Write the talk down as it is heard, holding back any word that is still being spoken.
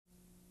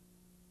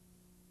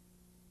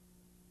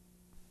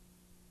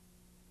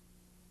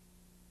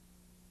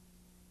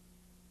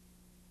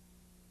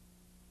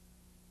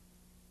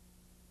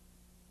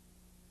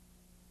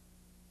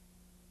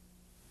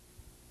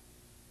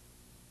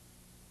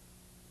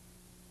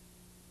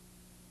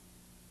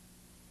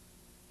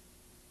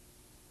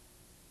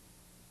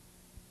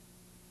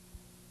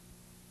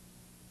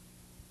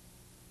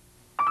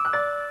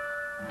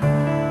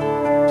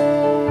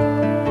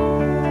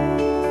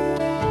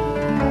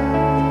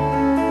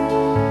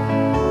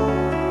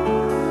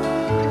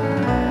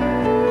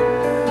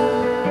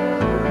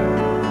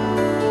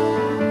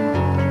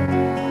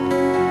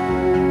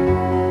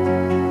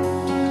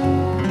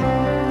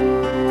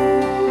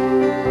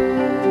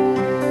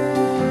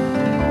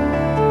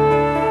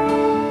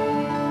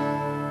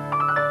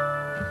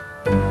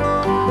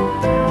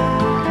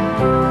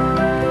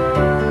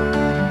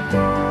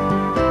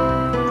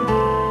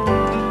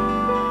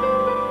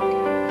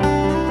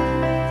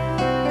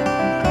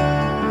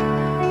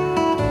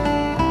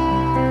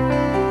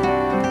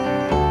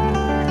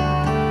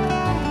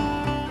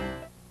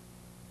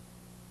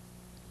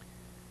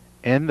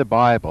In the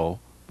Bible,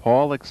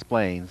 Paul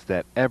explains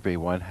that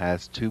everyone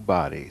has two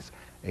bodies,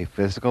 a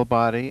physical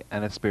body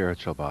and a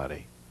spiritual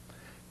body.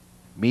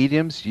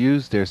 Mediums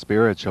use their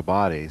spiritual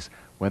bodies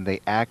when they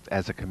act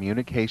as a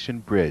communication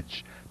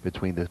bridge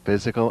between the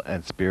physical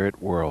and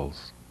spirit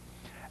worlds.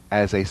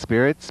 As a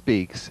spirit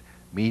speaks,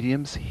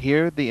 mediums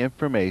hear the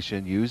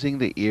information using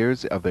the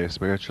ears of their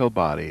spiritual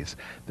bodies,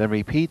 then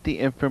repeat the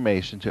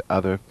information to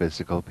other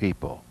physical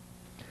people.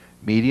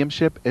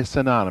 Mediumship is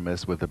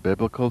synonymous with the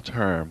biblical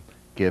term,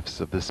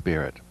 gifts of the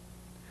Spirit.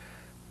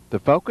 The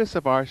focus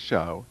of our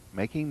show,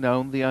 Making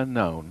Known the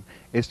Unknown,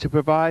 is to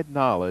provide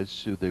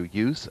knowledge through the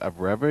use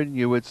of Reverend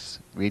Hewitt's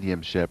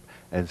mediumship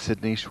and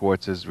Sidney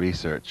Schwartz's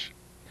research.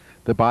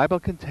 The Bible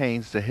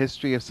contains the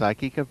history of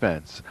psychic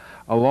events,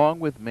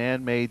 along with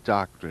man-made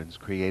doctrines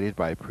created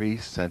by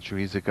priests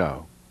centuries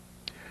ago.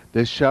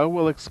 This show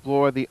will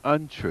explore the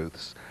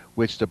untruths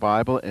which the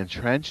Bible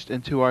entrenched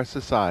into our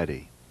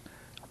society.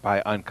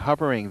 By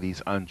uncovering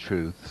these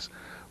untruths,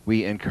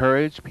 we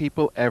encourage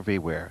people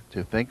everywhere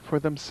to think for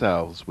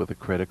themselves with a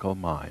critical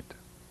mind.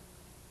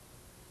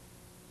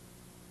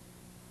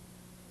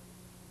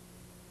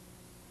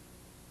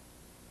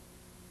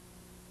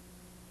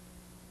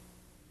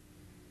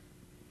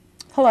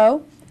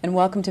 Hello, and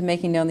welcome to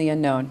Making Known the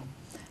Unknown.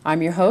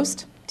 I'm your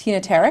host,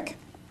 Tina Tarryk,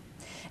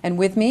 and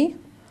with me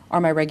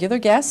are my regular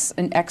guests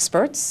and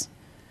experts,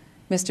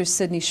 Mr.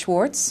 Sidney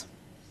Schwartz,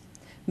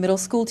 middle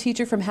school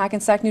teacher from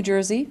Hackensack, New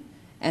Jersey,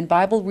 and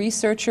Bible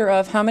researcher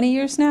of how many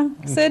years now,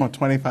 Sid?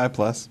 25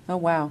 plus. Oh,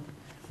 wow.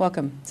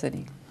 Welcome,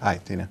 Sidney. Hi,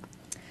 Tina.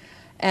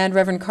 And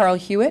Reverend Carl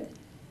Hewitt,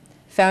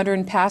 founder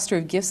and pastor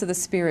of Gifts of the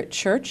Spirit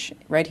Church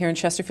right here in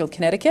Chesterfield,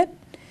 Connecticut,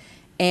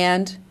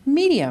 and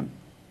medium.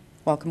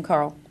 Welcome,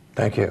 Carl.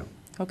 Thank you.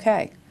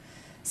 Okay.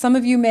 Some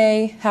of you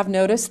may have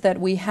noticed that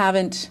we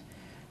haven't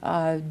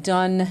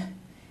done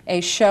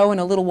a show in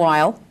a little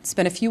while. It's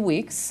been a few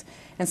weeks.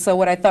 And so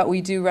what I thought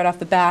we'd do right off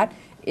the bat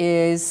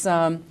is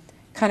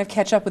kind of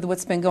catch up with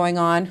what's been going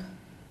on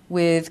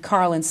with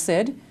Carl and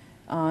Sid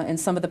and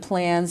some of the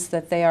plans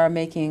that they are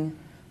making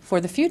for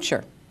the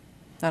future.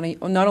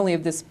 Not only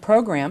of this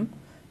program,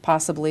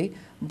 possibly,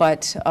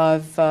 but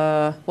of,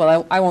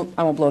 well, I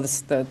won't blow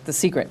the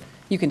secret.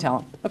 You can tell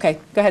them. Okay,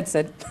 go ahead,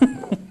 Sid.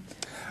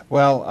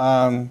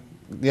 Well,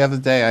 the other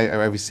day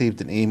I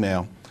received an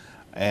email,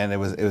 and it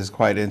was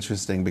quite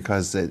interesting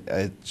because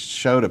it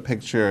showed a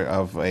picture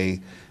of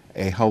a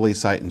holy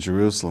site in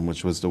Jerusalem,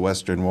 which was the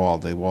Western Wall,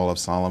 the Wall of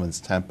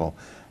Solomon's Temple.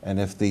 And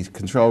if the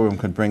control room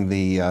could bring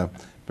the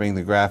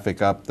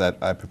graphic up that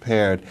I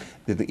prepared,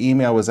 the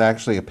email was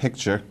actually a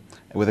picture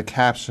with a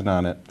caption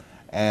on it,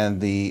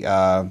 and the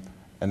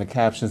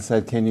caption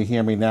said, "Can you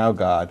hear me now,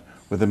 God?"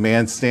 with a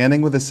man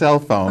standing with a cell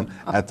phone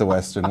at the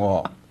Western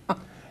Wall.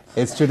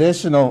 It's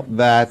traditional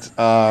that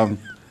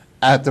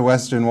at the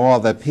Western Wall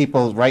that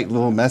people write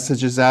little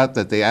messages out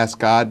that they ask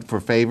God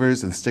for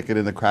favors and stick it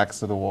in the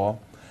cracks of the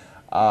wall.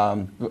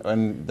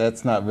 And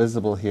that's not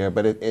visible here,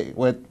 but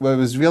what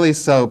was really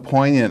so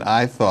poignant,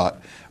 I thought,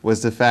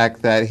 was the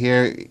fact that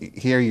here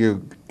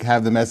you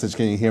have the message,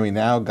 "Can you hear me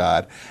now,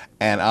 God?"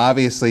 And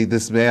obviously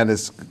this man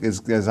is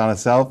on a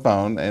cell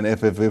phone, and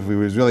if he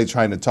was really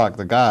trying to talk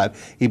to God,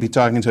 he'd be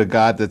talking to a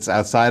God that's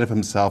outside of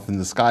himself in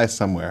the sky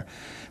somewhere.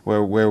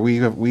 Where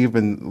we've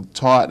been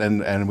taught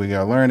and we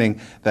are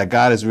learning that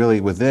God is really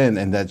within,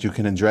 and that you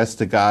can address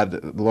to God,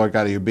 the Lord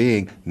God of your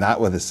being, not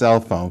with a cell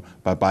phone,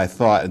 but by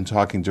thought and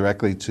talking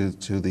directly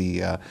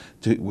to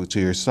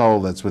your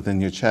soul that's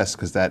within your chest,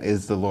 because that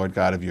is the Lord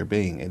God of your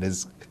being. It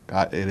is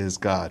God. It is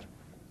God.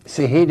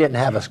 See, he didn't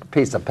have a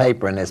piece of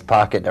paper in his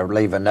pocket to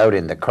leave a note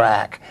in the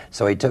crack,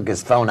 so he took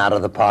his phone out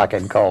of the pocket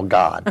and called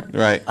God.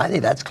 Right. I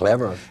think that's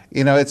clever.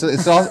 You know,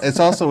 it's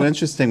also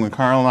interesting. When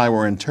Carl and I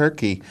were in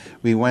Turkey,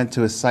 we went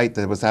to a site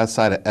that was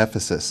outside of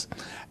Ephesus,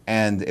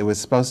 and it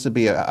was supposed to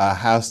be a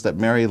house that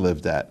Mary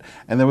lived at.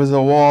 And there was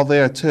a wall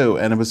there too,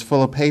 and it was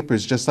full of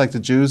papers, just like the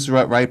Jews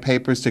write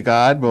papers to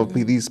God. Well,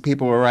 these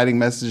people were writing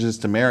messages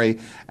to Mary,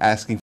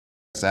 asking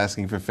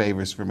for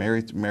favors for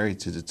Mary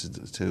to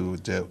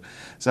do.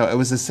 So it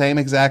was the same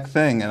exact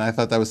thing, and I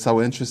thought that was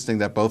so interesting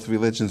that both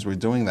religions were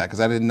doing that,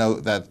 because I didn't know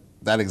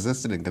that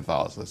existed in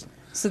Catholicism.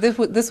 So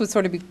this would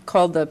sort of be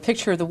called the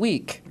picture of the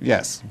week.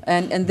 Yes.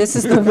 And this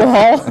is the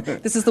wall.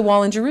 This is the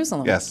wall in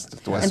Jerusalem. Yes, the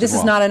Western And this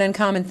Wall. is not an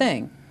uncommon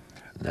thing.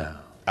 No.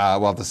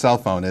 Well, the cell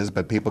phone is,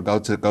 but people go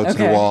to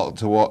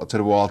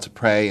the wall to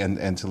pray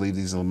and to leave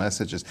these little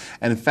messages.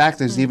 And in fact,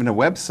 there's even a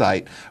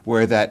website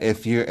where that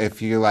if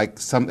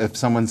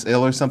someone's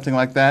ill or something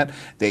like that,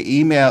 they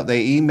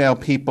email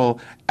people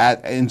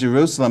in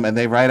Jerusalem, and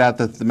they write out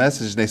the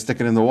message and they stick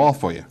it in the wall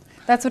for you.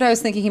 That's what I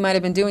was thinking he might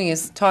have been doing,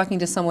 is talking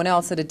to someone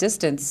else at a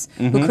distance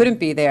who couldn't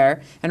be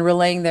there and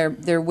relaying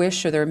their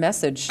wish or their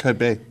message. Could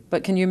be.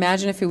 But can you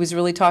imagine if he was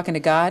really talking to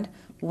God,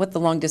 what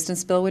the long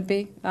distance bill would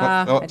be?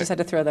 I just had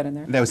to throw that in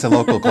there. That was a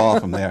local call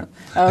from there.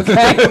 Okay,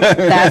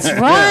 that's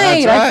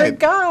right. That's right. I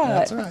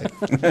forgot. That's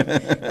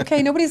right.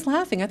 Okay, nobody's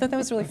laughing. I thought that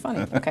was really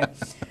funny. Okay.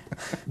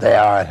 They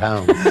are at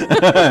home.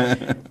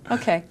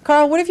 Okay,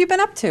 Carl, what have you been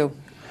up to?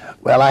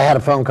 Well, I had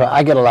a phone call.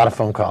 I get a lot of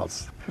phone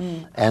calls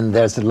And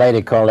there's a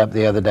lady called up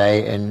the other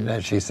day,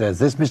 and she says,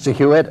 "This Mr.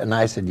 Hewitt?" And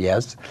I said,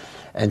 "Yes."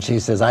 And she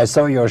says, "I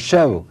saw your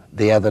show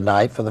the other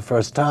night for the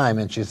first time."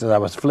 And she says, "I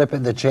was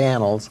flipping the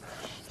channels."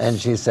 And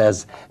she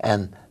says,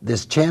 "And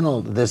this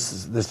channel,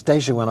 this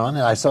station went on,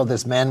 and I saw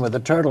this man with a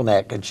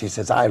turtleneck." And she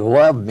says, "I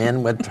love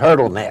men with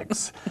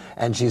turtlenecks."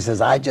 And she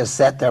says, "I just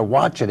sat there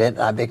watching it,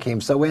 and I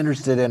became so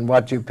interested in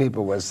what you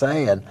people were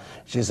saying."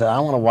 She said, "I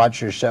want to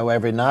watch your show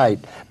every night,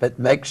 but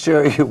make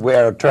sure you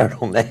wear a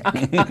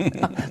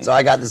turtleneck." So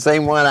I got the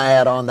same one I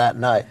had on that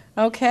night.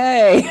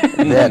 Okay.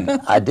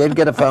 Then I did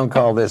get a phone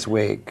call this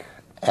week,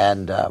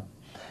 and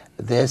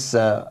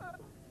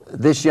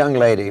this young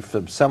lady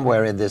from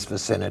somewhere in this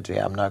vicinity,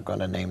 I'm not going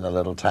to name the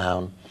little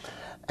town,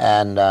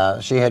 and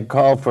she had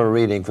called for a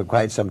reading for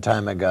quite some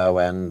time ago,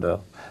 and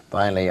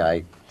finally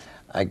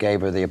I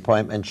gave her the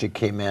appointment. She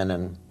came in,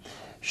 and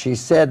she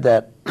said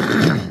that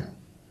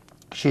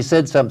she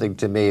said something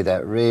to me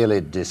that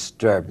really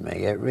disturbed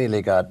me. It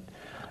really got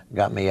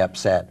me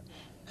upset.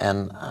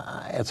 And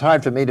it's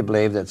hard for me to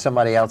believe that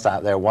somebody else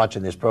out there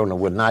watching this program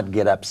would not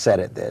get upset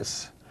at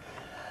this.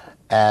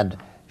 And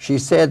she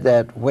said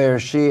that where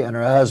she and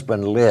her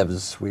husband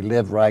lives, we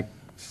live right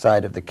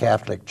side of the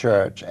Catholic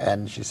Church,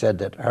 and she said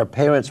that her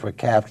parents were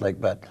Catholic,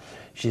 but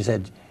she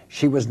said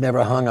she was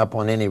never hung up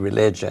on any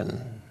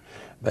religion.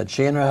 But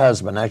she and her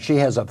husband, now she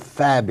has a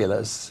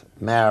fabulous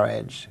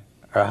marriage.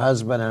 Her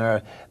husband and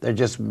her, they're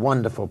just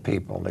wonderful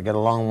people. They get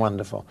along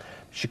wonderful.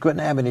 She couldn't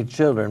have any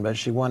children, but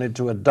she wanted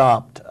to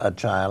adopt a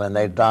child, and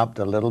they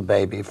adopted a little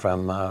baby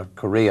from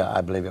Korea,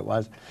 I believe it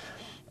was.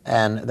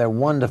 And they're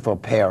wonderful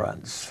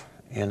parents.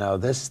 You know,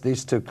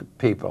 these two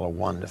people are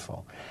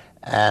wonderful.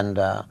 And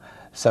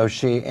so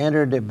she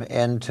entered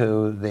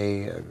into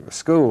the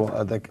school,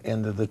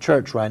 into the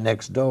church right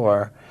next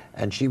door,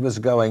 and she was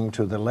going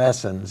to the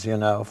lessons, you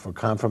know, for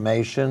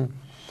confirmation.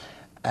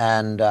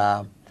 And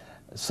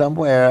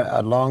somewhere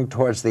along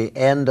towards the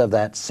end of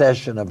that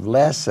session of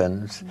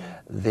lessons,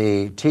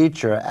 the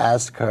teacher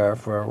asked her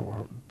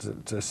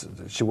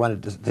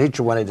the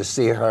teacher wanted to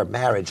see her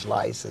marriage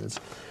license.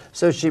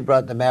 So she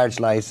brought the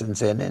marriage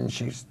license in, and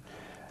she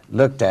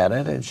looked at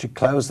it, and she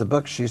closed the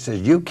book. She says,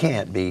 "You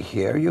can't be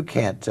here. You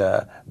can't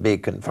be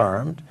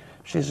confirmed."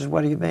 She says,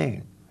 "What do you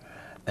mean?"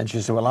 And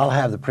she said, "Well, I'll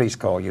have the priest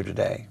call you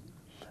today."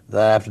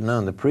 That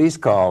afternoon, the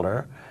priest called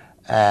her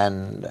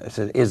and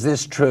said, "Is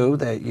this true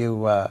that you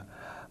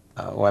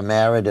were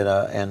married in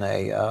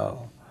a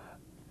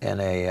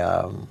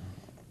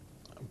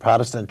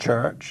Protestant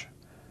church?"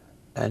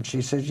 And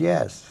she says,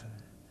 "Yes."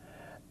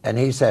 And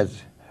he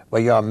says,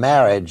 "Well, your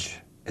marriage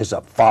is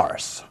a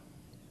farce."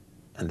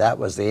 And that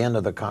was the end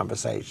of the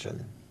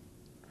conversation.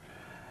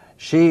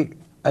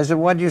 I said,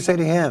 "What did you say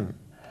to him?"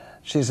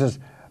 She says,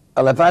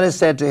 "Well, if I'd have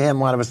said to him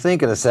what I was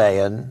thinking of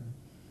saying,"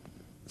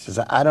 she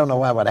said, "I don't know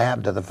what would have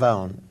happened to the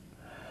phone."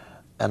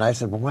 And I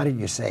said, "Well, why didn't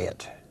you say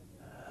it?"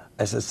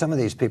 I said, "Some of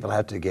these people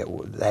have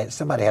to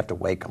somebody have to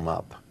wake them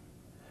up."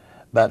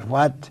 But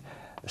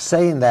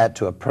saying that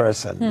to a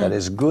person that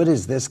as good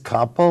as this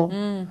couple,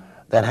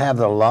 that have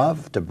the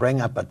love to bring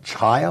up a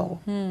child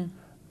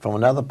from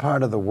another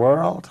part of the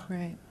world,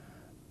 Right.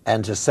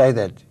 and to say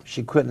that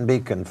she couldn't be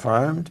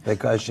confirmed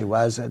because she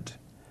wasn't.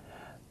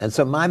 And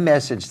so my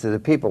message to the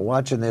people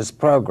watching this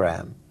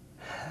program,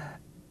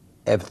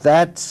 if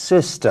that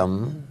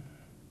system,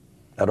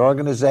 that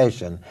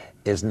organization,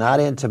 is not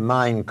into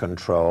mind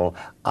control,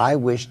 I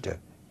wish that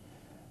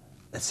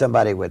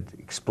somebody would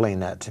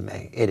explain that to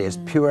me. It is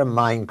pure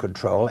mind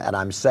control, and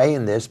I'm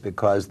saying this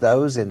because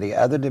those in the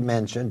other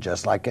dimension,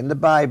 just like in the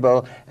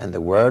Bible, and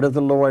the word of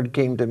the Lord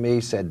came to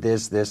me, said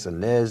this, this,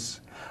 and this,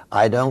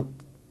 I don't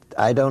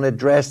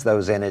address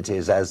those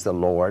entities as the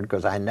Lord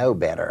because I know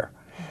better,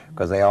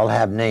 because they all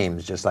have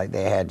names just like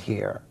they had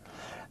here.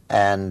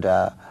 And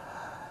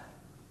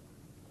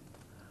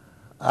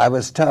I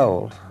was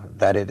told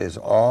that it is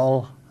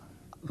all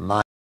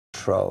mind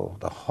control.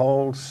 The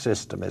whole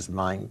system is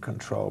mind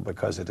control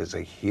because it is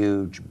a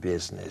huge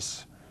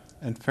business.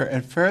 And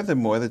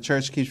furthermore, the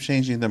church keeps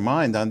changing their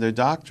mind on their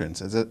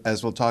doctrines,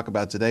 as we'll talk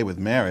about today with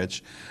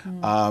marriage.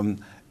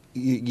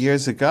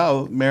 Years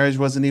ago, marriage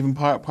wasn't even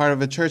part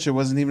of a church. It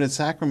wasn't even a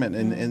sacrament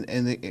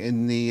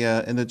in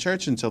the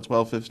church until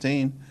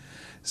 1215.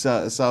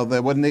 So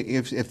there wouldn't,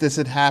 if this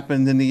had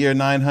happened in the year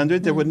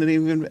 900, there wouldn't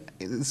even,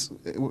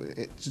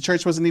 the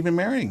church wasn't even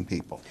marrying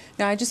people.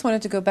 Now, I just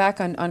wanted to go back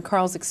on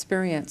Carl's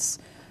experience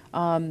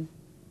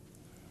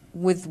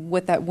with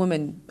what that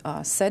woman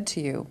said to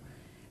you.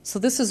 So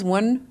this is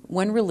one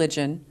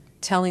religion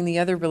telling the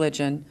other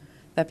religion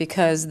that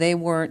because they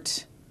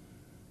weren't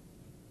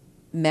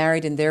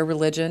married in their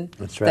religion,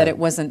 That's right. that it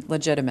wasn't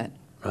legitimate.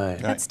 Right.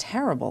 That's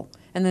terrible.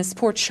 And this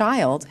poor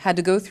child had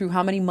to go through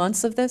how many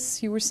months of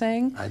this, you were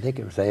saying? I think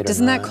it was 8 or 9.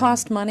 Doesn't that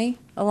cost money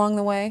along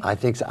the way? I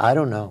think so. I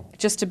don't know.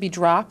 Just to be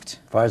dropped?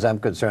 As far as I'm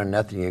concerned,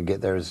 nothing you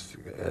get there is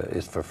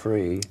for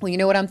free. Well, you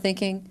know what I'm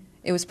thinking?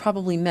 It was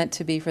probably meant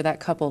to be for that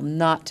couple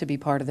not to be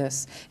part of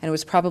this. And it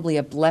was probably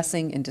a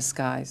blessing in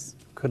disguise.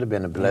 Could have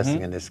been a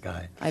blessing in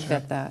disguise. I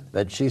bet that.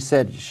 But she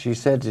said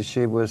that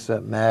she was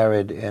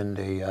married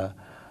in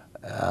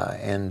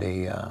in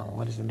the,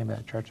 what is the name of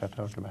that church I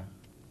talked about?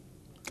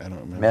 I don't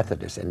remember.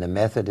 Methodist, in the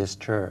Methodist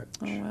church.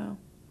 Oh, wow.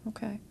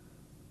 Okay.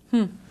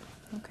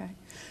 Okay.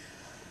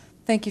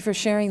 Thank you for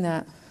sharing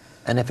that.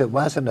 And if it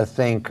wasn't a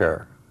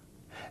thinker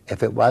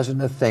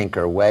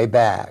way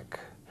back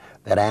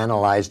that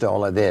analyzed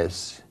all of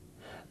this,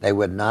 they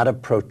would not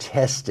have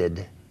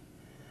protested,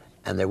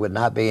 and there would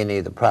not be any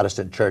of the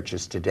Protestant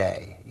churches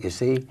today. You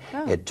see,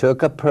 It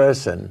took a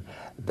person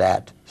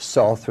that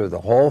saw through the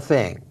whole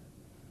thing.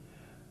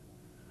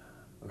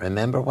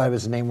 Remember what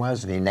his name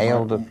was? And he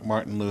nailed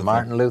Martin Luther.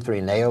 Martin Luther.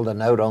 He nailed a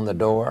note on the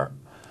door.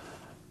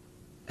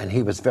 And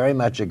he was very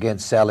much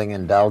against selling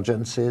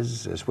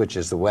indulgences, which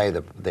is the way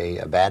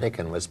the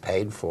Vatican was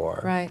paid for.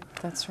 Right,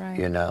 that's right.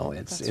 You know,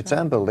 it's right.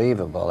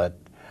 unbelievable.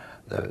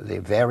 The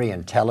very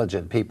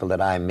intelligent people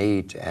that I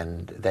meet,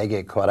 and they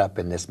get caught up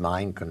in this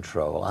mind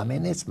control. I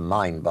mean, it's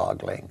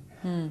mind-boggling.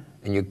 And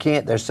you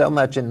can't, there's so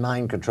much in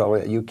mind control,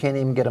 you can't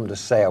even get them to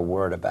say a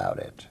word about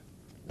it.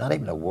 Not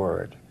even a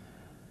word.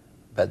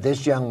 But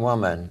this young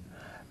woman,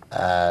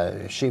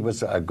 she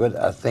was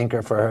a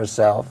thinker for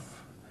herself,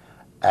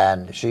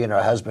 and she and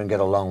her husband get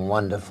along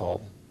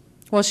wonderful.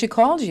 Well, she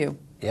called you.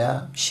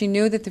 Yeah. She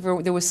knew that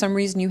there was some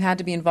reason you had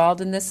to be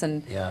involved in this,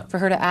 and for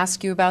her to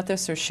ask you about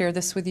this or share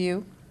this with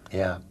you.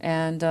 Yeah.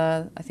 And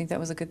I think that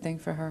was a good thing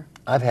for her.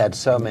 I've had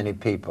so many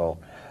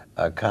people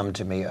come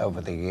to me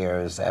over the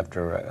years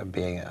after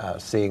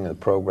seeing the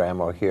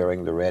program or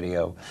hearing the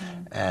radio,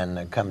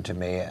 and come to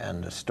me,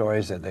 and the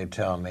stories that they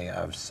tell me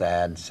are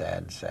sad,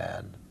 sad,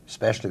 sad.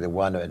 Especially the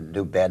one in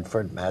New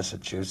Bedford,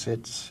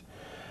 Massachusetts.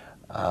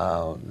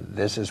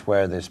 This is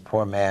where this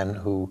poor man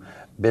who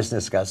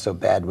business got so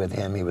bad with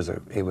him. He was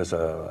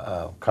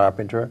a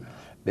carpenter.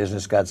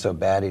 Business got so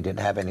bad he didn't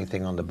have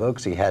anything on the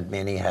books. He had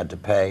money he had to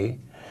pay,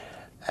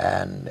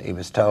 and he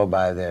was told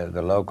by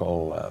the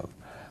local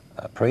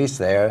priest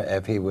there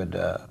if he would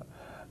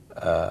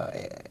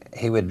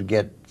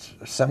get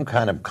some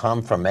kind of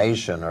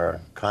confirmation or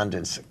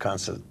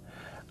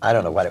I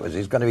don't know what it was.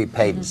 He's going to be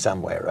paid in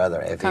some way or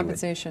other. If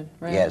Compensation,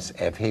 right? Yes,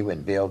 if he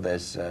would build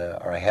this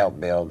or help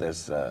build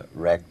this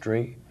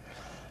rectory.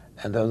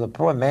 And the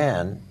poor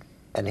man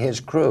and his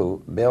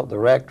crew built the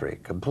rectory,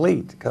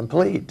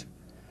 complete.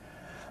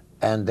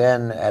 And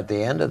then at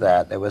the end of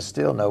that, there was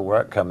still no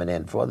work coming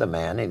in for the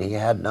man, and he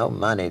had no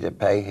money to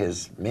pay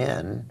his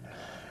men.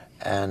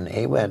 And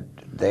he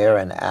went there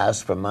and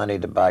asked for money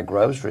to buy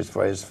groceries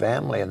for his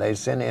family, and they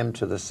sent him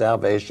to the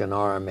Salvation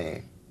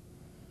Army.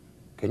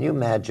 Can you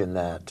imagine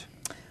that?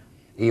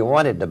 He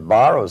wanted to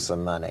borrow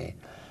some money,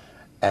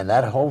 and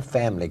that whole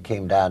family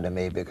came down to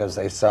me because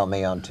they saw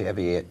me on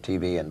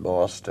TV in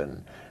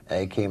Boston.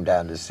 They came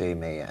down to see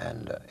me,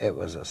 and it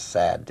was a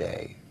sad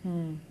day.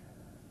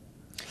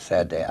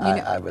 Sad day.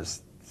 I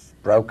was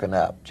broken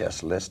up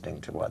just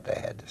listening to what they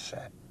had to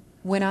say.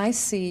 When I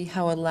see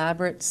how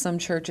elaborate some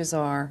churches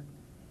are,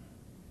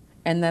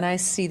 and then I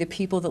see the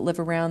people that live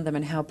around them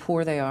and how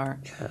poor they are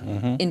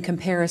in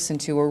comparison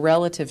to or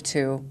relative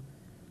to,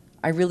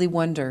 I really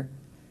wonder.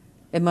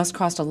 It must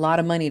cost a lot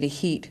of money to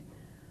heat,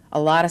 a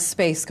lot of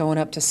space going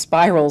up to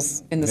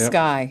spirals in the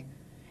sky.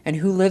 And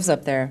who lives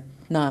up there?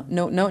 No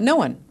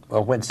one.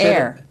 Well, when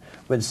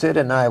Sid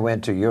and I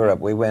went to Europe,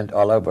 we went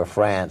all over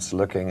France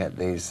looking at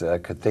these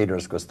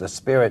cathedrals because the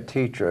spirit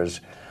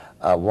teachers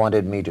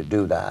wanted me to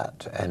do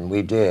that, and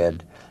we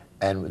did.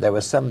 And there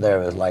was some there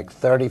was like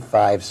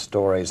 35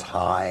 stories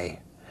high.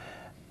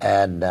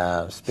 And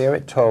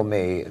Spirit told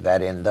me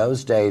that in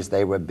those days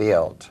they were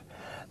built,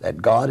 that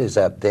God is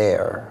up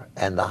there,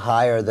 and the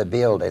higher the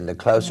building, the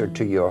closer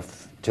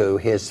to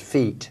His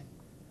feet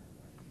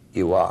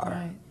you are.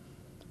 Right.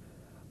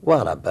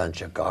 What a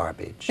bunch of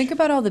garbage. Think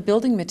about all the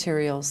building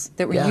materials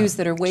that were used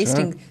that are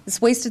wasting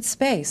this wasted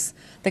space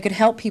that could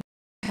help people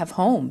have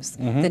homes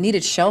that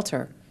needed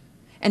shelter,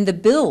 and the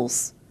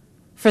bills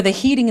for the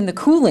heating and the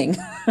cooling.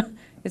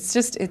 It's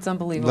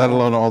unbelievable. Let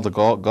alone all the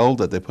gold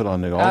that they put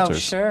on the altars. Oh,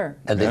 sure.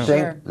 And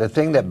the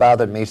thing that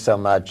bothered me so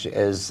much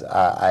is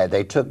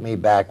they took me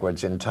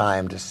backwards in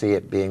time to see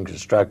it being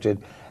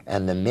constructed,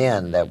 and the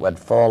men that would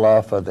fall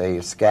off of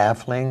the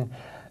scaffolding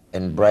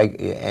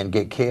and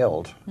get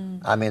killed.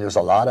 I mean, there's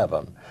a lot of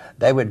them.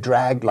 They were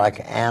dragged like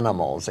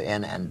animals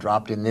in and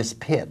dropped in this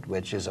pit,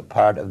 which is a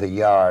part of the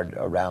yard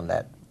around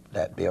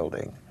that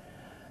building.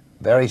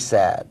 Very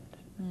sad.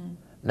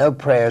 No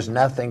prayers,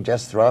 nothing,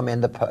 just throw them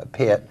in the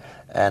pit.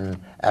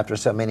 And after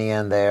so many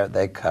in there,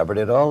 they covered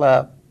it all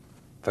up,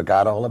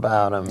 forgot all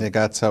about him. It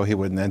got so he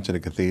wouldn't enter the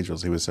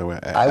cathedrals. He was so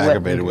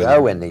aggravated with I wouldn't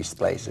it. go in these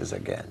places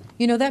again.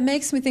 You know, that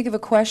makes me think of a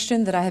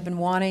question that I have been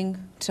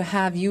wanting to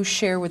have you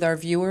share with our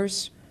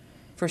viewers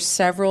for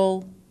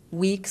several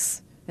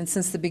weeks and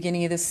since the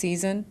beginning of this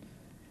season.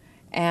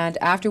 And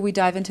after we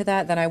dive into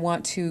that, then I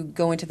want to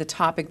go into the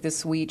topic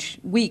this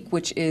week,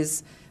 which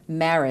is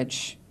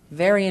marriage.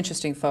 Very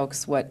interesting,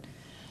 folks, what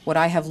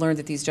I have learned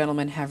that these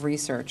gentlemen have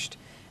researched.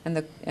 And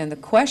the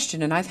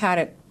question, and I've had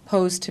it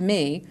posed to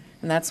me,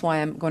 and that's why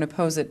I'm going to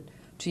pose it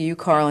to you,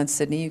 Carl and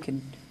Sidney, you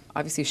can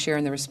obviously share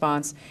in the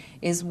response,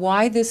 is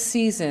why this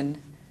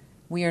season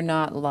we are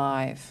not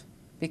live.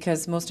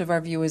 because most of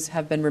our viewers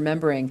have been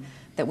remembering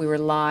that we were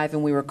live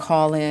and we were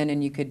call in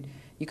and you could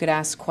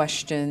ask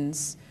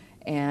questions,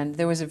 and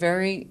there was a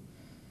very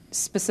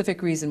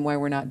specific reason why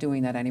we're not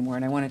doing that anymore,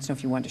 and I wanted to know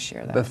if you wanted to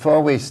share that.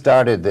 Before we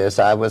started this,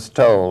 I was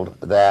told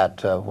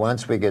that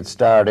once we get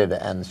started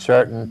and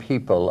certain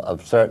people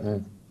of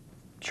certain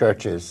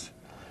churches,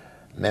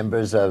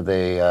 members of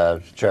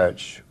the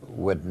church,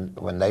 would,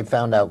 when they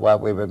found out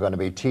what we were going to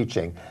be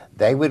teaching,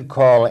 they would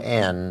call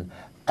in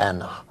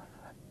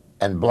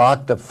and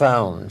block the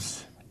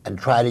phones and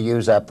try to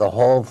use up the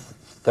whole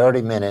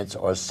 30 minutes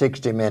or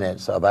 60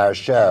 minutes of our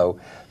show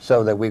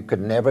so that we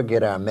could never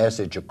get our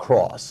message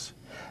across.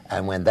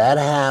 And when that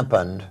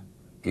happened,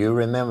 you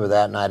remember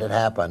that night it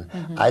happened,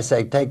 I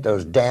say, take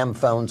those damn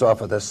phones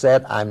off of the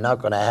set. I'm not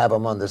going to have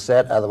them on the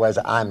set, otherwise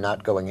I'm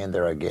not going in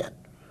there again.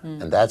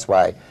 And that's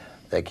why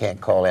they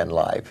can't call in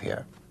live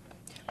here.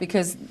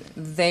 Because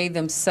they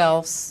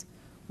themselves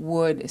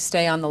would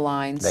stay on the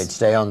lines. They'd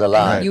stay on the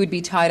line. And you would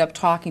be tied up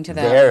talking to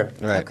them.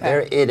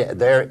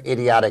 Their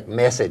idiotic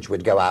message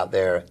would go out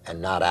there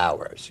and not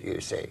ours,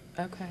 you see.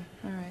 Okay,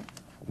 all right.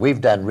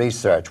 We've done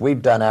research,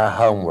 we've done our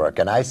homework,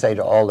 and I say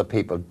to all the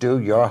people, do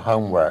your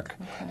homework,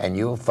 and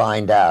you'll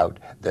find out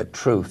the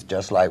truth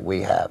just like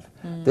we have.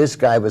 This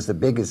guy was the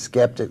biggest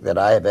skeptic that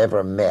I have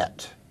ever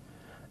met,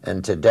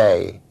 and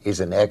today he's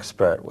an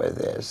expert with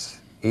this.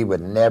 He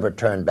would never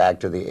turn back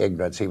to the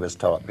ignorance he was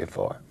taught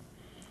before.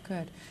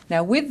 Good.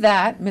 Now with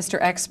that, Mr.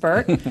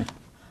 Expert,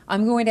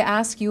 I'm going to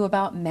ask you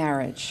about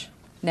marriage.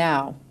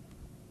 Now,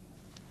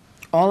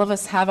 all of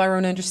us have our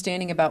own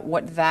understanding about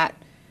what that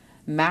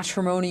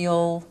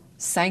matrimonial,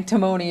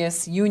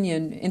 sanctimonious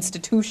union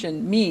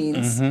institution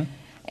means.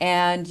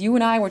 And you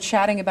and I were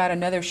chatting about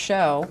another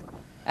show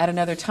at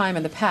another time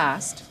in the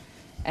past,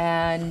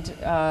 and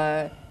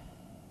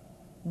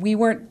we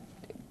weren't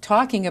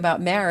talking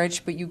about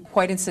marriage, but you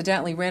quite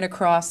incidentally ran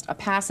across a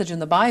passage in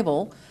the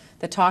Bible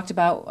that talked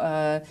about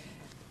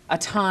a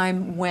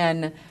time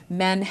when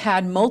men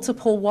had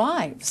multiple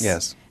wives.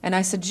 Yes. And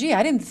I said, gee,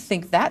 I didn't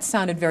think that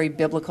sounded very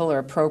biblical or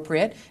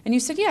appropriate. And you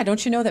said, yeah,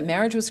 don't you know that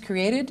marriage was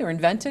created or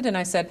invented? And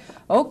I said,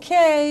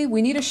 okay,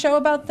 we need a show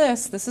about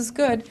this. This is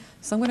good.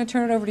 So I'm going to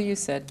turn it over to you,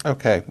 Sid.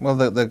 Okay. Well,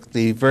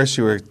 the verse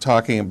you were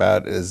talking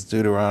about is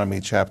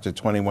Deuteronomy chapter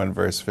 21,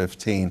 verse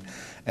 15.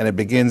 And it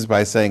begins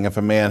by saying if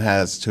a man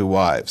has two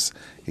wives,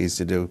 he's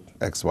to do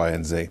X, Y,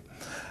 and Z.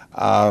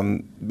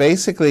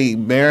 Basically,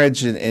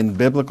 marriage in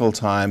biblical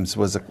times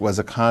was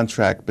a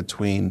contract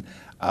between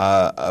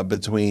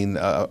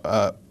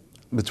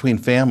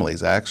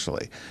families,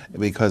 actually,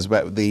 because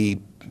the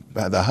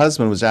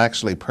husband was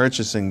actually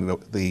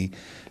purchasing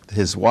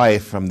his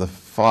wife from the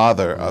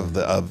father of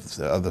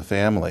the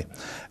family.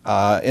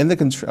 And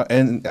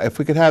if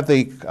we could have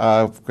the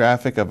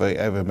graphic of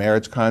a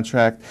marriage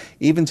contract,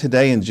 even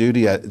today in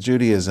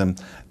Judaism,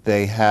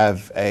 they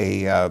have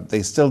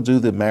they still do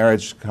the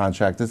marriage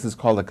contract. This is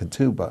called a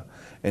ketubah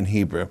in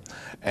Hebrew,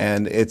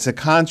 and it's a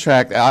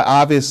contract.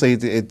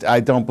 Obviously,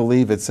 I don't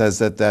believe it says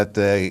that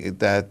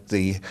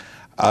the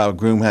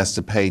groom has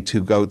to pay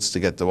 2 goats to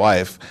get the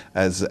wife,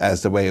 as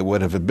the way it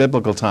would have in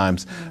biblical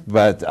times.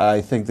 But I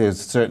think there's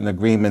certain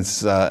agreements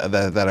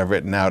that are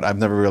written out. I've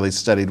never really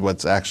studied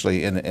what's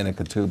actually in a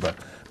ketubah,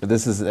 but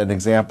this is an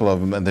example of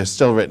them, and they're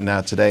still written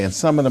out today. And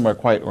some of them are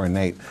quite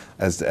ornate,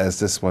 as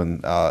this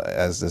one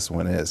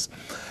is.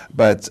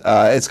 But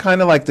it's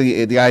kind of like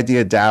the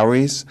idea of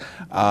dowries.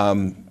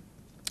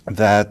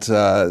 That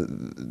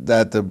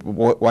the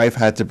wife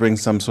had to bring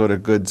some sort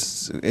of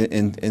goods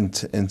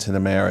into the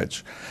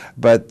marriage,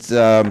 but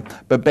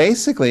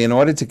basically, in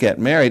order to get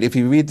married, if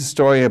you read the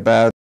story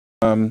about,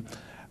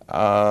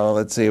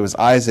 let's say it was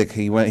Isaac,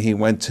 he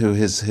went to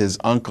his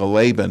uncle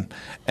Laban,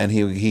 and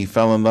he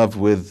fell in love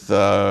with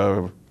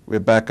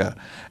Rebecca,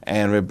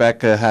 and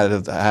Rebecca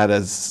had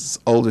his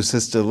older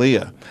sister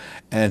Leah.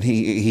 And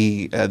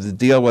the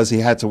deal was he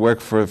had to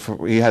work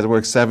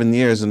 7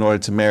 years in order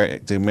to marry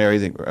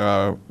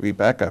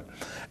Rebecca,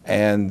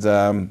 and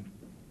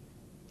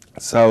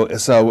so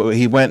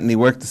he went and he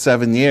worked the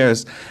 7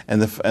 years,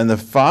 and the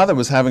father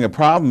was having a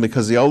problem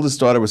because the oldest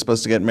daughter was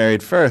supposed to get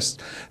married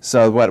first.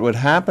 So what would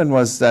happen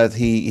was that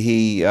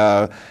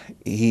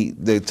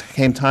there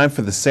came time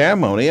for the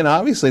ceremony, and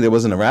obviously there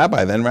wasn't a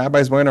rabbi then.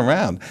 Rabbis weren't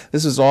around.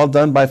 This was all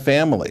done by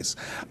families.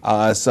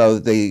 So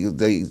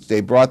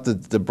they brought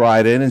the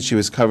bride in, and she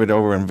was covered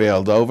over and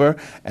veiled over,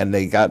 and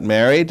they got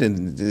married,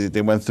 and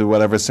they went through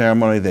whatever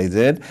ceremony they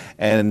did,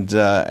 and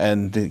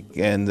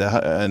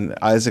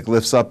Isaac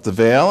lifts up the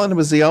veil, and it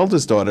was the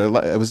oldest daughter.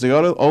 It was the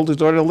older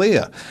daughter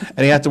Leah,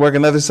 and he had to work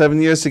another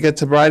 7 years to get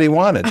the bride he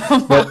wanted.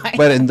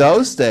 But in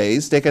those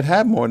days, they could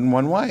have more than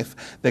one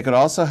wife. They could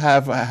also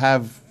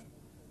have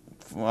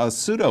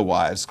pseudo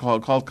wives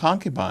called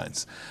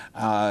concubines.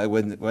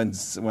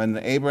 When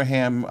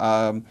Abraham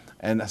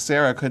and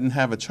Sarah couldn't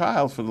have a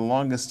child for the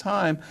longest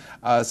time,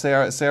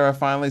 Sarah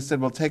finally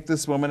said, "Well, take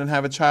this woman and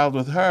have a child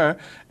with her,"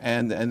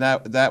 and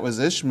that was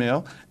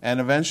Ishmael. And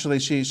eventually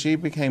she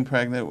became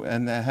pregnant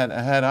and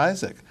had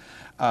Isaac.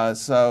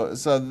 So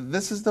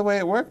this is the way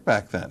it worked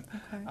back then.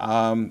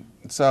 Okay.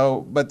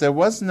 but there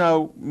was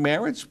no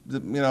marriage. You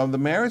know, the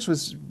marriage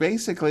was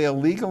basically a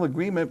legal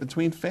agreement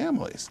between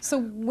families. So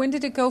when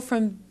did it go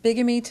from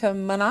bigamy to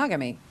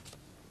monogamy,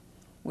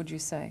 would you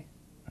say?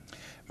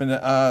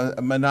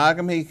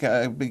 Monogamy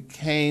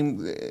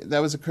that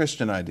was a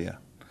Christian idea.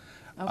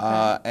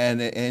 Okay.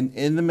 And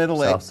in the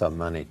Middle It's Ages, also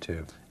money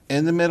too.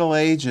 in the Middle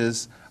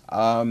Ages,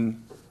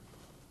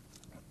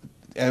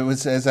 it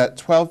was as at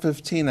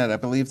 1215, and I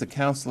believe the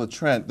Council of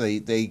Trent,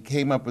 they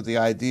came up with the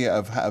idea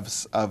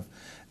of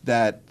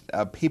that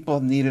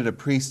people needed a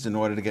priest in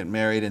order to get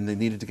married, and they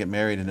needed to get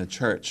married in a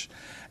church,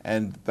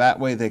 and that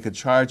way they could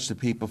charge the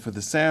people for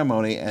the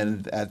ceremony.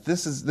 And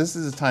this is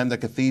the time that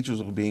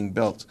cathedrals were being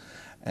built.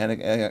 And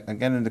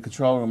again, in the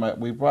control room,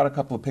 we brought a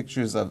couple of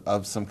pictures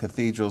of some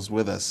cathedrals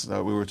with us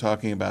that we were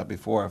talking about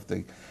before,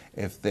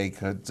 if they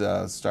could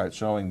start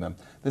showing them.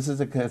 This is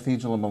the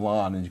Cathedral of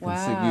Milan, and you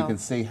can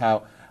see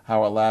how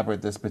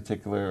elaborate this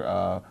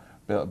particular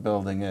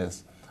building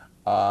is.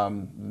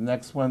 The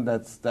next one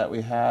that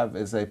we have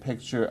is a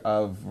picture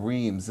of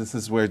Reims. This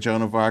is where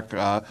Joan of Arc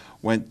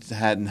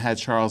had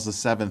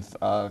Charles VII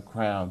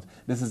crowned.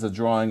 This is a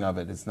drawing of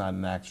it. It's not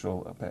an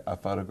actual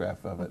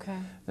photograph of it. Okay.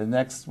 The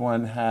next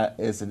one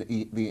is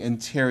the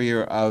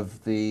interior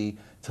of the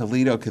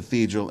Toledo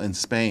Cathedral in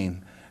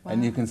Spain. Wow.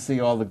 And you can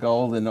see all the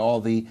gold and all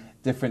the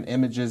different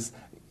images.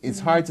 It's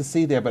hard to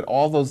see there, but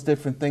all those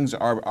different things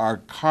are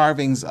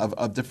carvings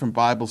of different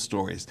Bible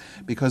stories.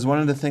 Because one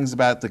of the things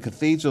about the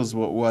cathedrals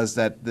was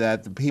that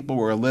the people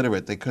were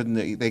illiterate. They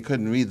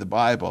couldn't read the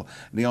Bible.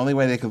 And the only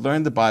way they could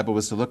learn the Bible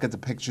was to look at the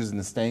pictures in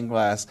the stained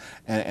glass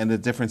and the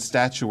different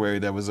statuary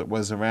that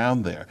was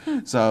around there.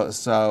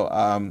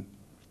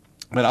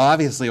 But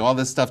obviously, all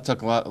this stuff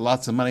took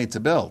lots of money to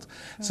build.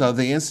 So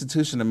the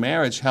institution of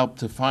marriage helped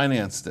to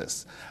finance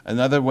this.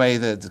 Another way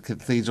that the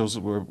cathedrals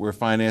were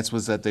financed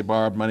was that they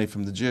borrowed money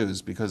from the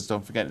Jews, because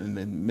don't forget,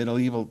 in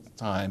medieval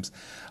times,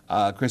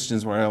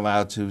 Christians weren't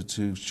allowed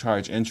to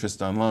charge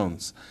interest on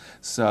loans.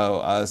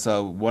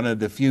 So one of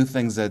the few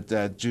things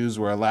that Jews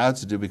were allowed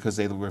to do, because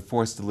they were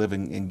forced to live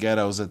in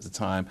ghettos at the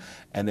time,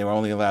 and they were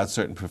only allowed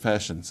certain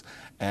professions,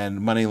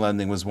 and money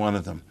lending was one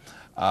of them.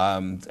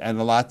 And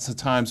lots of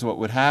times what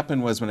would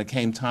happen was, when it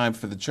came time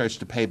for the church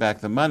to pay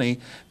back the money,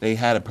 they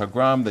had a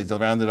pogrom, they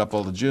rounded up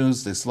all the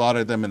Jews, they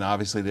slaughtered them, and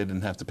obviously they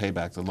didn't have to pay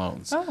back the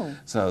loans. Oh.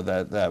 So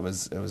it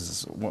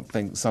was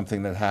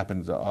something that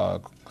happened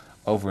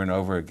over and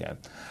over again.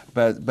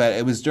 But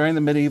it was during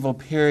the medieval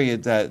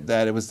period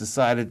that it was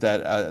decided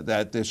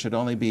that there should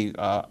only be,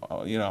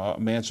 a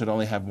man should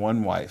only have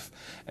one wife.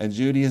 And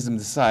Judaism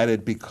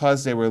decided,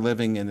 because they were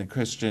living in a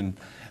Christian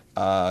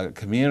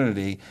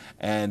community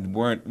and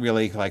weren't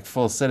really like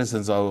full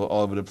citizens all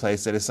over the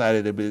place, they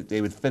decided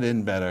they would fit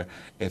in better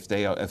if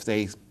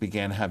they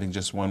began having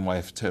just one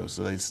wife too.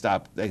 So they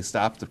stopped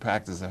the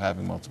practice of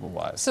having multiple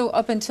wives. So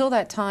up until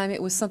that time,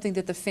 it was something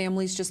that the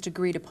families just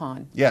agreed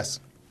upon? Yes.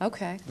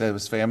 Okay. There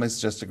was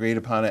families just agreed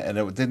upon it, and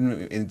it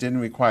didn't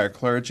require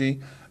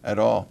clergy at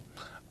all.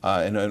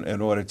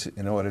 In order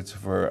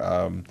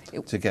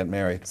to get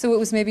married. So it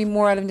was maybe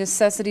more out of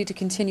necessity to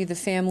continue the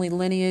family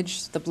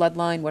lineage, the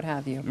bloodline, what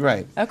have you.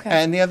 Right. Okay.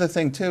 And the other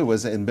thing too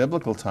was, in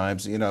biblical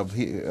times,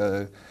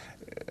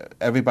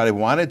 everybody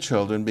wanted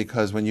children,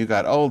 because when you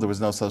got old, there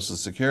was no Social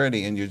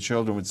Security, and your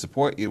children would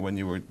support you when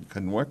you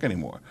couldn't work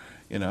anymore,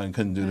 and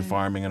couldn't do the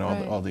farming and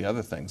all the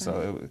other things.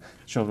 So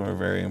children were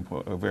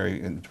a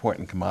very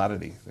important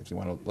commodity, if you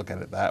want to look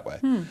at it that way.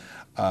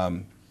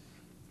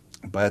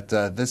 But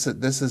this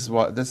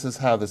is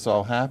how this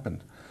all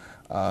happened.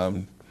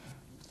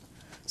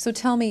 So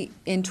tell me,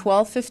 in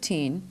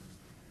 1215,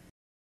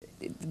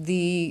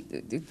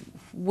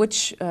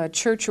 which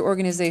church or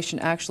organization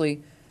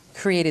actually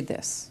created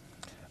this?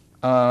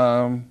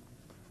 I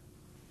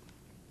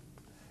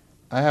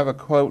have a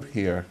quote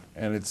here,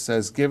 and it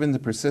says, "Given the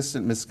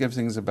persistent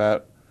misgivings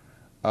about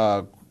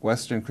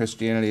Western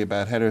Christianity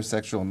about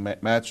heterosexual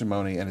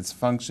matrimony and its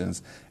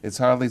functions, it's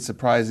hardly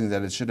surprising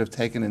that it should have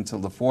taken until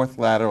the Fourth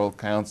Lateral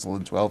Council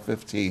in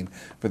 1215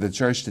 for the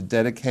Church to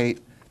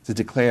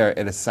declare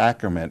it a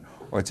sacrament,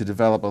 or to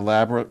develop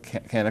elaborate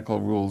canonical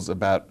rules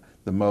about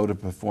the mode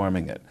of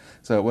performing it."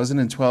 So it wasn't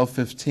in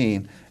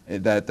 1215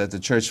 that the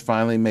Church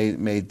finally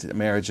made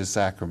marriage a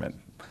sacrament.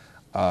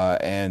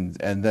 And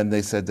then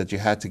they said that you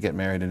had to get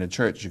married in a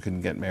church. You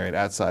couldn't get married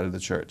outside of the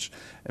church.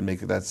 And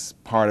that's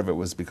part of it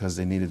was because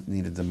they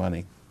needed the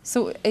money.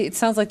 So it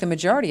sounds like the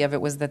majority of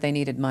it was that they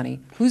needed money.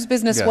 Whose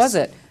business Yes, was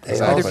it?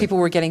 exactly. Whether people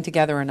were getting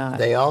together or not.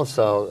 They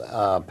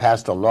also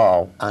passed a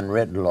law,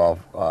 unwritten law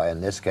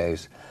in this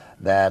case,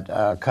 that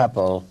a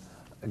couple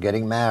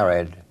getting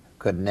married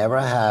could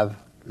never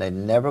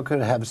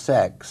could have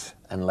sex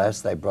unless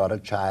they brought a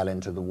child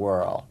into the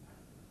world.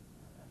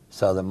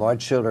 So the more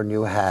children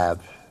you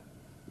have,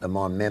 the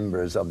more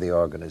members of the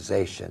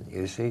organization,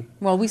 you see?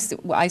 Well,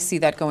 I see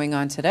that going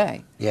on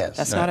today. Yes.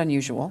 That's not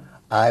unusual.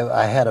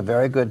 I had a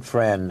very good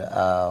friend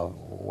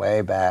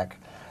way back,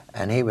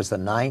 and he was the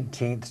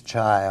 19th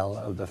child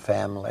of the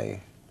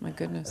family. My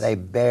goodness. They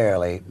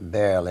barely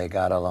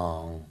got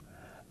along.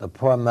 The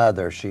poor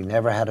mother, she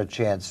never had a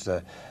chance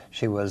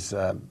she was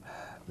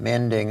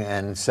mending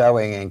and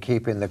sewing and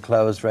keeping the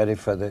clothes ready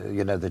for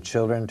the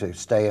children to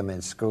stay them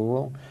in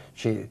school.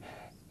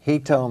 He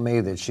told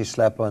me that she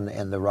slept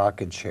in the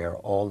rocking chair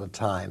all the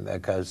time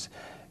because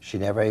she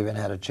never even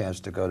had a chance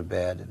to go to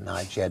bed at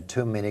night. She had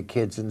too many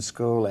kids in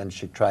school, and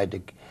she tried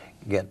to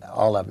get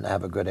all of them to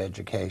have a good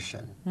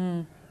education.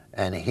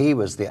 And he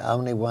was the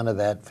only one of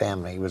that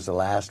family. He was the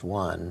last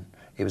one.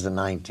 He was the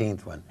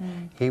 19th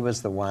one. He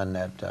was the one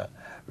that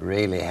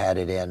really had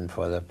it in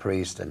for the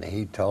priest, and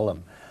he told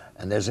him.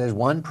 And there's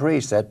one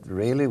priest that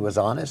really was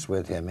honest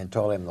with him and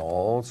told him the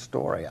whole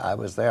story. I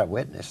was there, I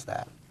witnessed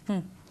that.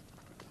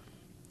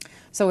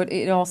 So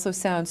it also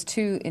sounds,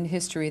 too, in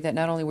history that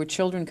not only were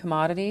children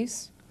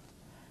commodities,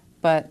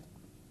 but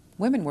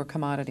women were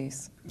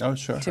commodities. Oh,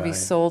 sure. To be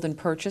sold and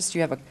purchased.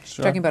 You have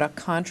Sure. talking about a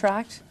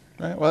contract.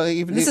 Right. Well,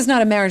 even This is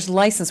not a marriage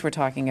license we're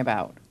talking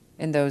about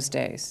in those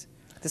days.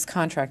 This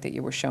contract that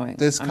you were showing.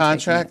 This I'm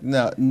contract? taking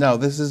it. No,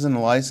 this isn't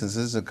a license.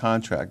 This is a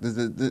contract.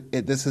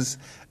 This is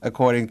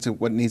according to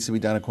what needs to be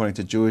done according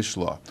to Jewish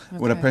law.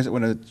 When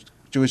a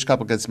Jewish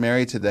couple gets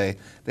married today,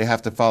 they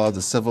have to follow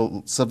the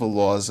civil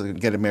laws and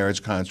get a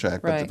marriage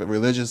contract. Right. But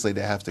religiously,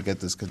 they have to get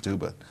this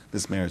ketubah,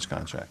 this marriage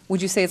contract.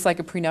 Would you say it's like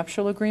a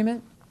prenuptial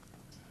agreement?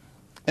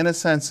 In a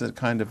sense, it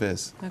kind of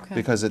is, Okay.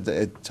 because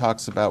it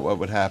talks about what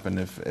would happen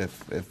if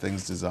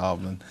things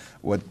dissolved and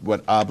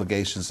what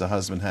obligations the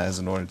husband has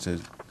in order to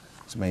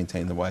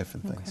maintain the wife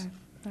and things.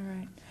 Okay,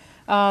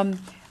 all right.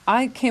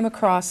 I came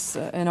across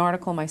an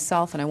article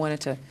myself, and I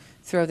wanted to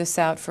throw this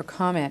out for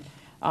comment.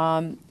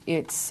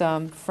 It's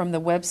from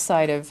the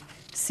website of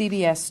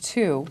CBS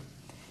 2,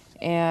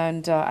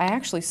 and I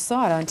actually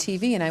saw it on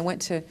TV, and I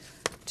went to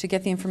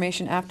get the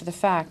information after the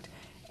fact,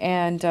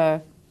 and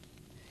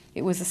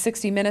it was a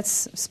 60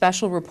 Minutes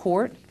special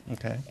report,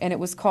 Okay. and it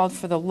was called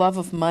For the Love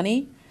of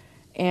Money,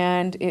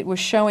 and it was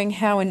showing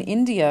how in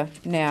India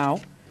now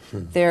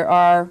there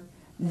are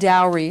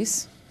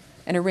dowries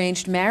and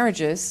arranged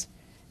marriages,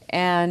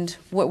 and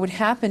what would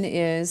happen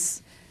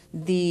is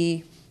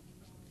the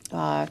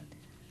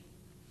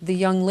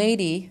young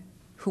lady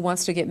who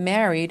wants to get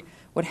married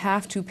would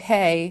have to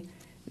pay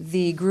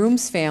the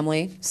groom's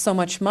family so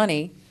much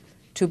money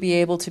to be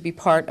able to be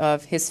part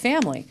of his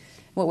family.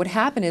 What would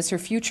happen is her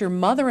future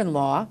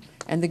mother-in-law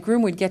and the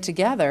groom would get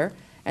together,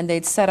 and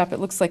they'd set up, it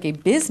looks like, a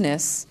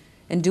business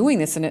in doing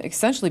this, and it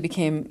essentially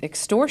became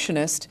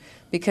extortionist,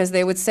 because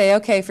they would say,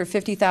 okay, for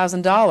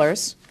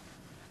 $50,000,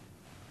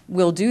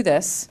 we'll do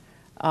this,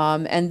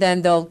 and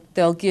then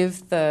they'll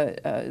give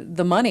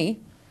the money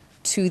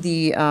to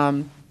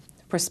the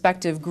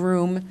prospective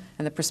groom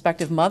and the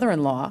prospective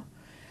mother-in-law,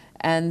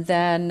 and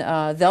then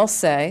they'll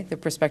say, the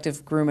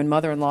prospective groom and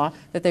mother-in-law,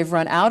 that they've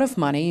run out of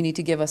money, you need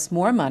to give us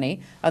more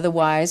money,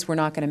 otherwise we're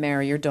not going to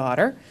marry your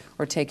daughter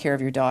or take care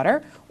of your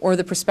daughter. Or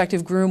the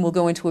prospective groom will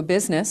go into a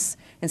business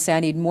and say, I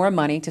need more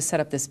money to set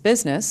up this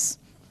business.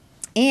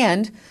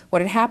 And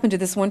what had happened to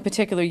this one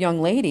particular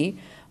young lady,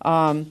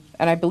 and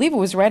I believe it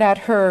was right at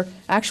her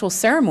actual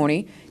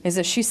ceremony, is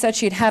that she said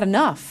she had had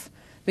enough,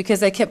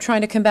 because they kept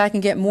trying to come back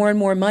and get more and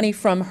more money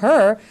from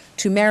her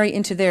to marry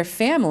into their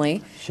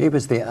family. She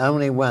was the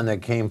only one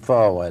that came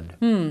forward,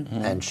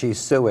 and she's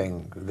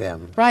suing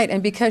them. Right,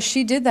 and because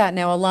she did that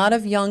now, a lot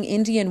of young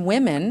Indian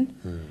women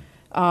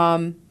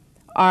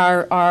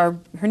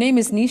her name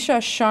is Nisha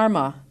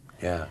Sharma.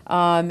 Yeah.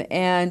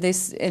 And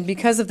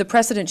because of the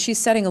precedent she's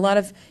setting, a lot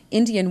of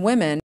Indian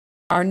women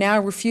are now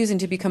refusing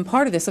to become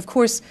part of this. Of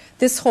course,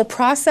 this whole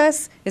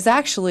process is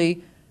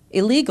actually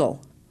illegal,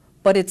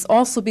 but it's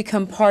also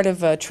become part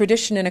of a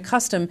tradition and a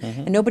custom,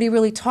 and nobody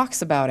really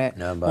talks about it.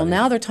 Nobody. Well,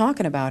 now they're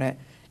talking about it,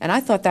 and I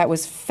thought that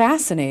was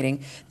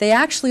fascinating. They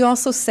actually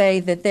also say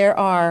that there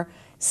are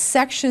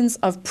sections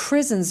of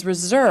prisons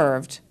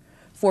reserved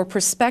for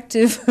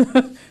prospective,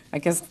 I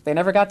guess they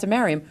never got to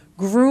marry him,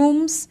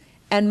 grooms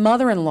and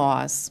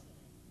mother-in-laws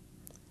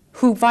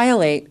who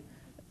violate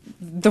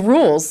the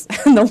rules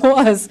and the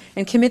laws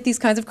and commit these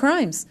kinds of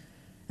crimes.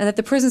 And that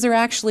the prisons are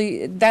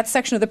actually, that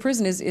section of the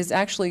prison is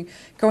actually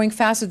growing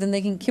faster than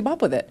they can keep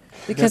up with it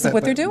because of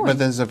what they're doing. But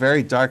there's a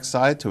very dark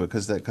side to it,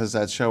 because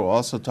that show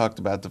also talked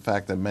about the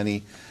fact that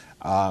many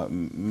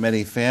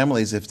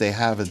families, if they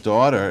have a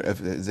daughter, if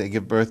they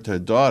give birth to a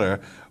daughter,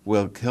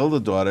 will kill the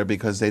daughter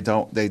because they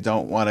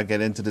don't want to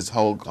get into this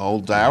whole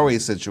dowry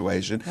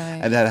situation,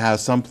 Right. and that how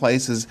some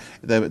places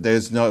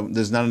there's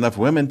not enough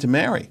women to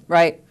marry.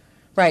 Right,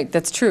 right,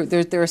 that's true.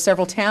 There are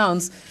several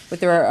towns, but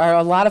there are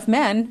a lot of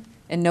men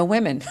and no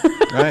women.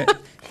 Right.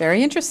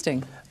 Very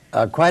interesting.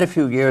 Quite a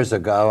few years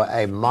ago,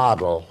 a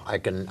model, I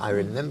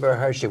remember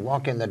her, she'd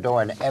walk in the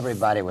door and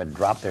everybody would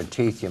drop their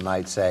teeth, you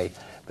might say,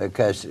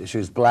 because she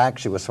was black,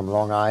 she was from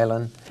Long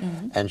Island,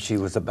 and she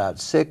was about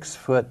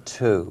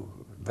 6'2",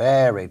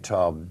 very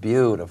tall,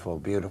 beautiful,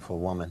 beautiful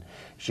woman.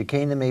 She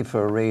came to me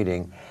for a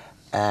reading,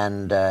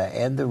 and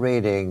in the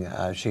reading,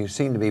 she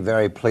seemed to be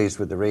very pleased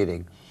with the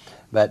reading,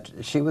 but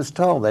she was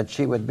told that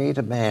she would meet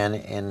a man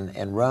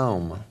in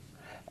Rome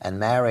and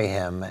marry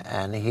him,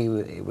 and he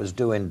was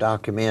doing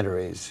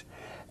documentaries,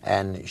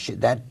 and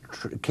that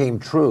came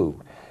true.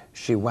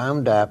 she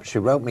wound up, she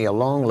wrote me a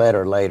long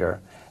letter later,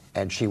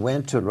 and she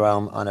went to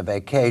Rome on a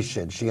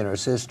vacation, she and her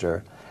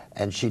sister,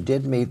 and she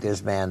did meet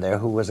this man there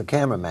who was a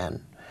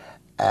cameraman,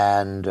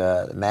 and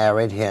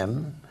married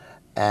him,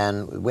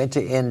 and went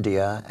to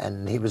India,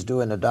 and he was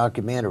doing a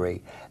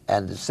documentary,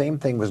 and the same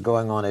thing was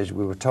going on as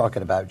we were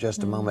talking about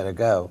just a moment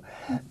ago.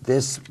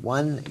 This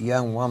one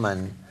young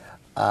woman,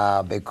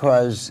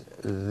 because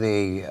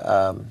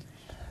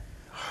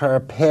her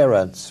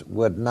parents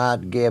would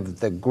not give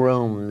the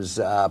groom's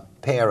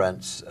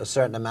parents a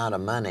certain amount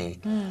of money,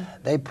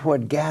 they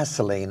poured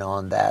gasoline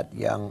on that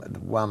young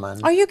woman.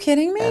 Are you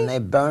kidding me? And they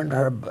burned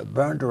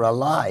her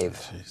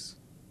alive. Jeez.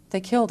 They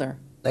killed her.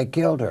 They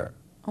killed her.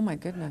 Oh my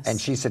goodness.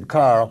 And she said,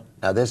 Carl,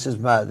 now this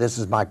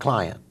is my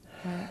client.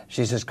 Right.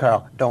 She says,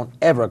 Carl, don't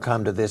ever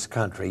come to this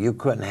country. You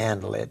couldn't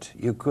handle it.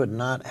 You could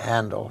not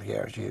handle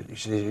here. She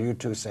says, you're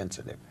too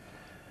sensitive.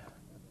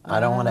 I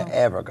don't want to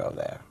ever go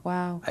there.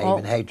 Wow. I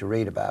even hate to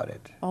read about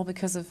it. All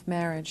because of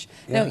marriage.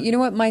 Yeah. Now, you know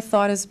what my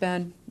thought has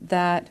been?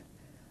 That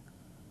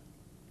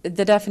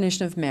the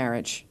definition of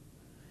marriage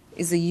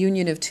is a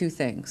union of two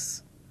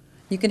things.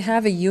 You can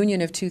have a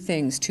union of two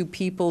things, two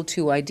people,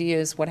 two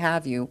ideas, what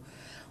have you.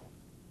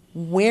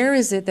 Where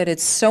is it that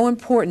it's so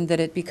important that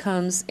it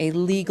becomes a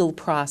legal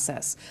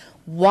process?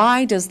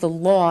 Why does the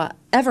law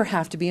ever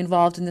have to be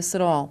involved in this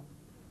at all?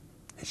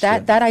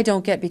 That I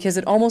don't get, because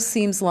it almost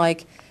seems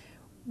like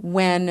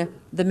when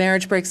the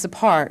marriage breaks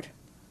apart,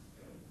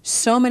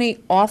 so many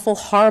awful,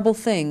 horrible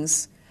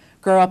things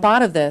grow up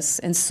out of this,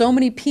 and so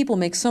many people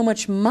make so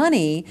much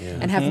money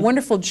and have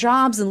wonderful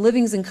jobs and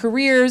livings and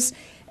careers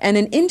and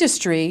an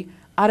industry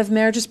out of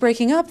marriages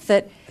breaking up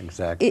that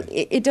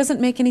it doesn't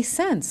make any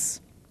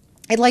sense.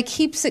 It like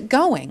keeps it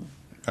going.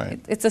 Right.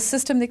 It's a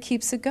system that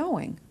keeps it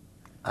going.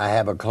 I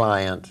have a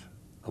client,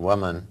 a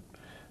woman,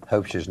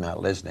 hope she's not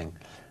listening.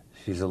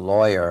 She's a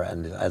lawyer,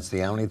 and that's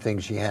the only thing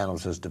she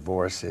handles is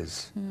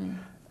divorces.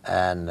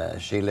 And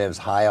she lives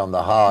high on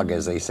the hog,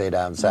 as they say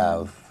down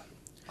south,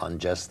 on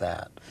just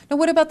that. Now,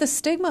 what about the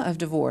stigma of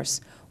divorce?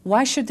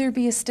 Why should there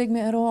be a stigma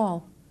at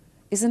all?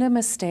 Isn't it a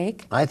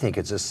mistake? I think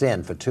it's a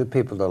sin for two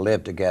people to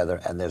live together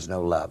and there's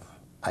no love.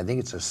 I think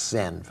it's a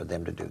sin for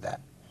them to do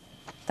that.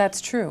 That's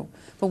true.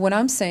 But what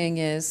I'm saying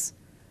is,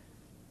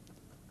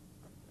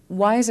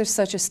 why is there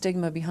such a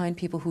stigma behind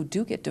people who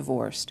do get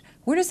divorced?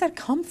 Where does that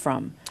come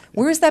from?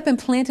 Where has that been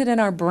planted in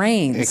our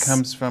brains? It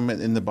comes from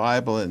in the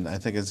Bible, and I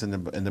think it's in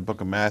the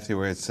book of Matthew,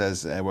 where it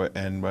says,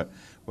 and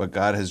what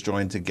God has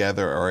joined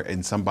together, or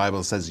in some Bible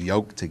it says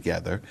yoked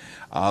together,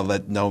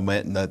 let no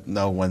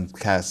one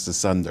cast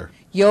asunder.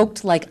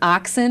 Yoked like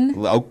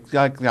oxen? Yoked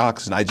like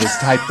oxen. I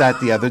just typed that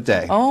the other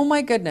day. Oh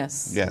my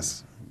goodness.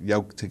 Yes,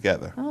 yoked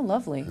together. Oh,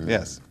 lovely.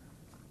 Yes.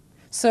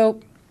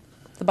 So,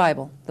 the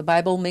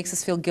Bible makes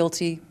us feel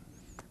guilty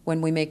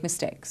when we make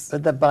mistakes.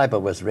 But the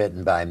Bible was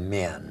written by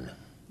men.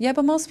 Yeah,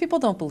 but most people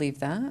don't believe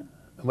that.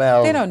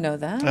 Well, They don't know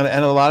that.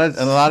 And a lot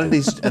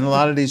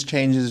of these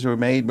changes were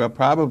made, but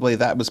probably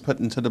that was put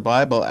into the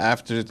Bible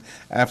after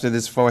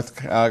this fourth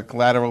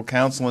collateral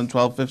council in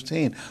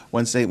 1215,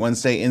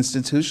 once they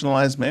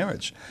institutionalized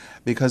marriage,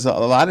 because a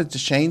lot of the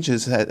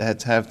changes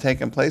have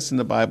taken place in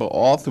the Bible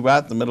all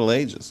throughout the Middle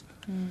Ages.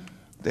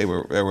 They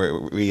were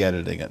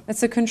re-editing it.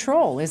 It's a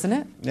control, isn't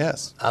it?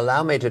 Yes.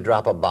 allow me to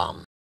drop a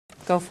bomb.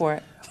 Go for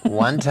it.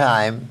 One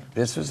time,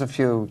 this was a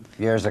few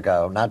years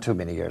ago, not too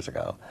many years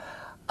ago,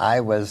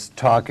 I was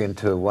talking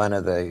to one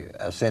of the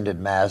ascended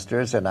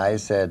masters, and I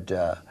said,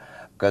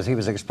 because he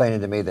was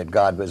explaining to me that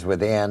God was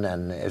within,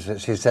 and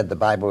he said the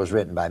Bible was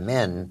written by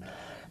men,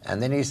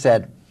 and then he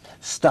said,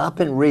 stop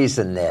and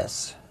reason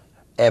this.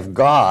 If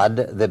God,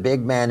 the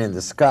big man in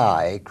the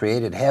sky,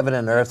 created heaven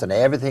and earth and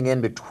everything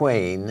in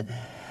between,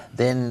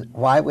 then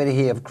why would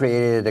he have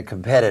created a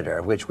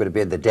competitor, which would have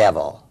been the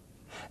devil?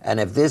 And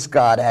if this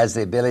God has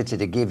the ability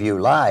to give you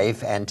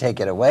life and take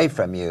it away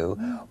from you,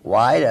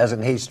 why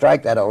doesn't he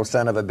strike that old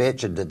son of a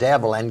bitch and the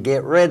devil and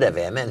get rid of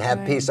him and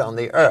have peace on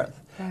the earth?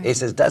 He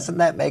says, doesn't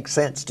that make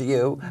sense to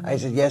you? I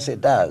said, yes,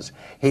 it does.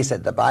 He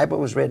said, the Bible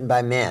was written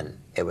by men.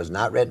 It was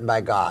not written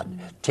by God.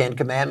 10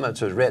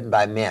 Commandments was written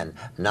by men,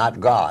 not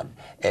God.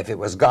 If it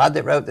was God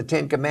that wrote the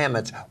 10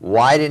 Commandments,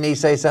 why didn't he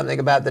say something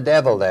about the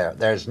devil there?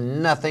 There's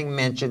nothing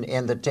mentioned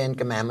in the 10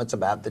 Commandments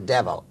about the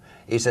devil.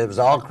 He said it was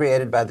all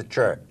created by the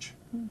church.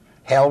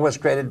 Hell was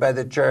created by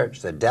the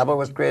church. The devil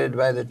was created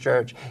by the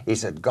church. He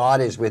said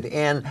God is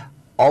within,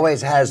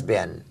 always has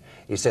been.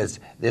 He says,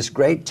 this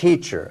great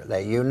teacher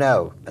that you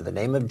know, by the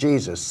name of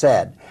Jesus,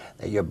 said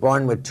that you're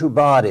born with two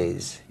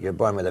bodies. You're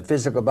born with a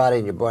physical body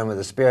and you're born with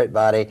a spirit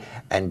body,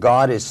 and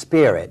God is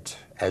spirit,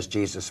 as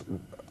Jesus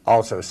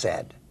also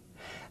said.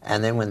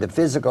 And then when the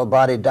physical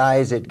body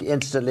dies, it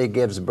instantly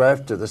gives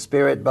birth to the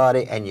spirit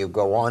body, and you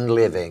go on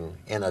living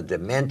in a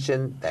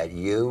dimension that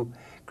you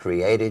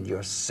created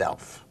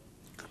yourself.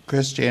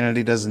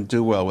 Christianity doesn't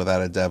do well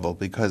without a devil,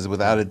 because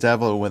without a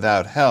devil and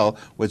without hell,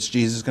 what's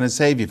Jesus going to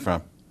save you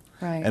from?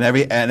 Right.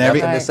 Nothing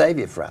to save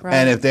you from. Right.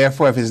 And if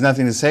there's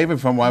nothing to save him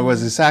from, why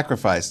was he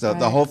sacrificed?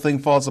 The whole thing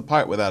falls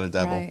apart without a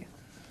devil. Right.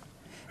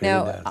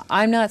 Now,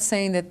 I'm not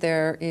saying that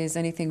there is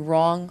anything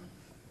wrong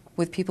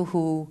with people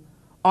who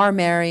are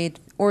married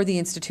or the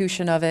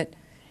institution of it,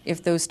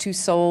 if those two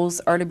souls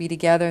are to be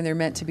together and they're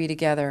meant to be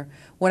together.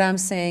 What I'm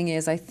saying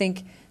is I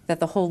think that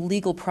the whole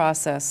legal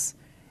process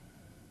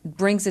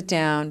brings it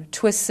down,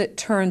 twists it,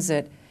 turns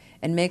it,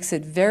 and makes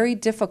it very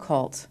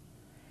difficult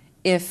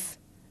if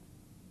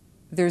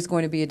there's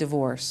going to be a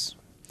divorce.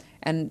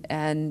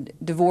 And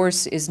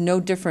divorce is no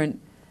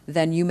different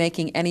than you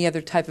making any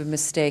other type of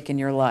mistake in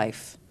your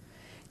life.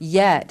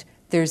 Yet,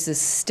 there's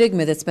this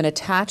stigma that's been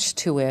attached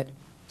to it,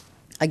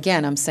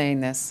 again, I'm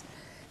saying this,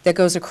 that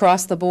goes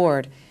across the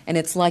board, and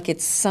it's like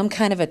it's some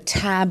kind of a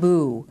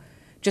taboo,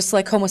 just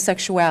like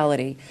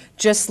homosexuality,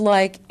 just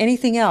like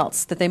anything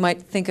else that they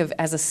might think of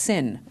as a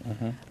sin,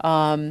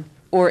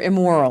 or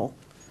immoral,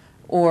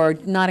 or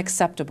not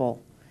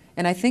acceptable.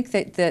 And I think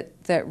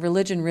that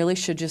religion really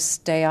should just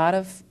stay out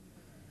of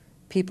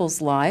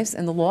people's lives,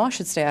 and the law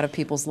should stay out of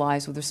people's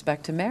lives with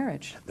respect to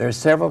marriage. There's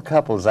several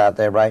couples out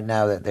there right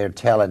now that they're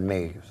telling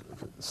me,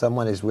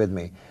 someone is with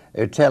me,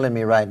 they're telling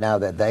me right now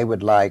that they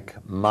would like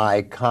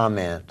my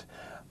comment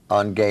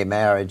on gay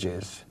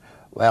marriages.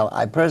 Well,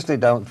 I personally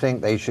don't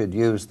think they should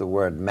use the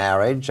word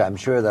marriage. I'm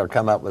sure they'll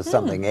come up with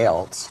something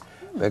else.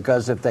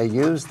 Because if they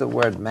use the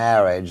word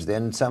marriage,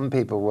 then some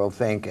people will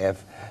think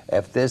if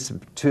these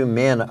two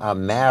men are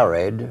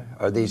married,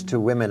 or these two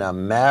women are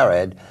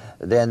married,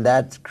 then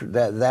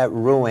that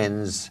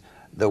ruins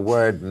the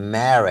word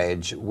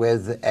marriage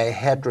with a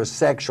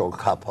heterosexual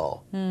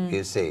couple,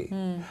 you see.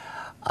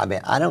 I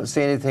mean, I don't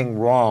see anything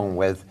wrong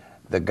with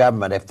the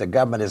government if the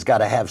government has got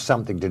to have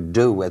something to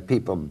do with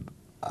people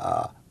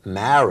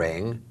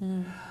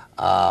marrying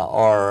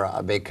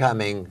or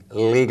becoming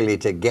legally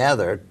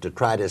together to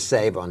try to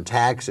save on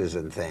taxes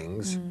and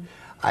things.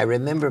 I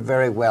remember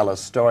very well a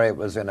story. It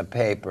was in a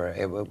paper.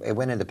 It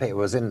went in the paper. It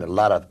was in a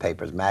lot of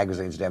papers,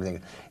 magazines, and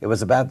everything. It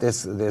was about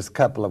this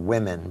couple of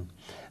women.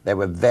 They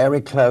were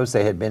very close.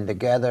 They had been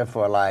together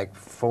for like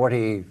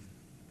 40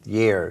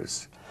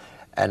 years,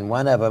 and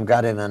one of them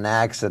got in an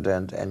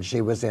accident, and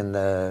she was in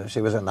the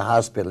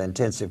hospital,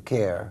 intensive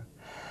care.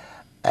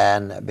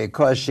 And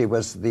because she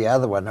was the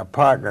other one, her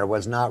partner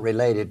was not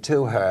related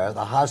to her,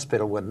 the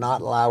hospital would not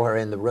allow her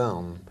in the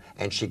room,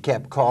 and she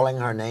kept calling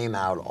her name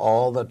out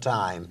all the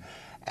time.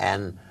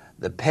 And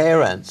the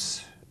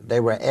parents,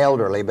 they were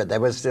elderly, but they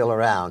were still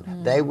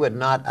around. They would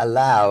not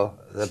allow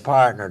the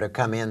partner to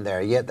come in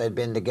there, yet they'd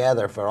been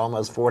together for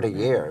almost 40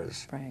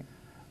 years. Right.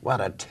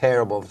 What a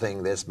terrible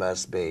thing this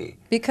must be.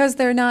 Because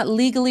they're not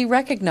legally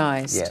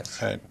recognized.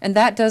 Yes. Right. And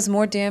that does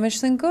more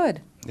damage than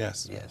good.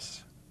 Yes.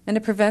 Yes. And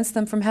it prevents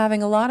them from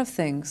having a lot of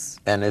things.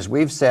 And as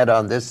we've said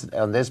on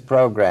this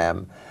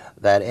program,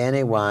 that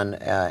anyone,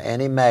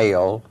 any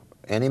male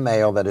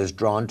that is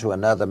drawn to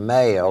another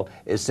male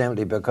is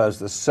simply because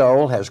the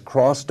soul has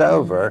crossed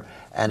over,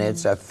 and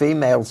it's a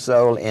female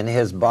soul in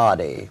his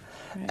body.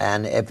 Right.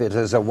 And if it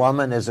is a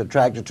woman is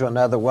attracted to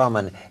another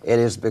woman, it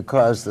is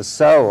because the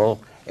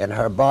soul in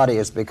her body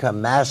has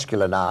become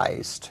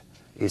masculinized,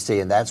 you see,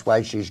 and that's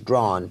why she's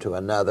drawn to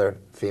another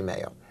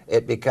female.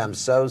 It becomes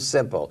so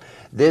simple.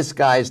 This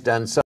guy's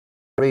done so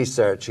much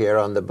research here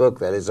on the book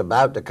that is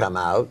about to come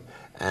out,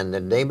 and the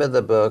name of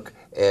the book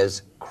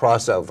is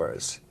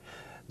Crossovers.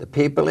 The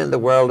people in the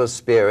world of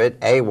spirit,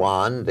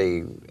 Awan,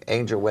 the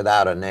angel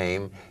without a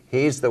name,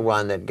 he's the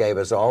one that gave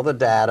us all the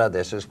data.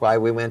 This is why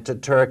we went to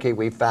Turkey.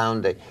 We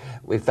found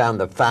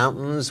the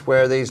fountains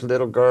where these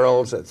little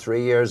girls at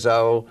 3 years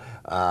old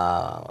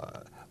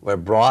were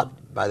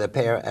brought by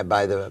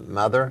the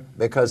mother,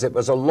 because it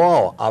was a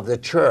law of the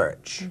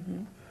church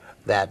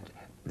that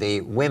the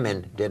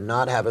women did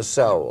not have a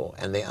soul,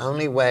 and the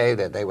only way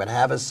that they would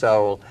have a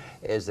soul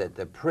is that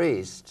the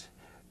priest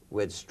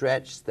would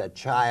stretch the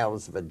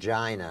child's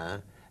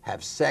vagina,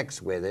 have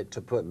sex with it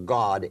to put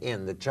God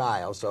in the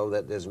child, so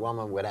that this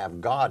woman would have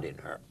God in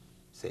her,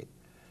 see.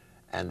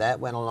 And that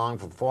went along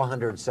for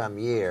 400 some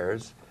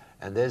years,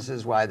 and this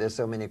is why there's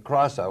so many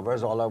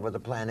crossovers all over the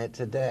planet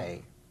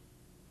today.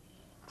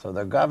 So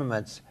the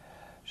governments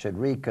should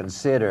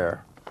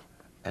reconsider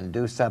and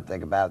do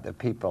something about the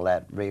people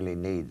that really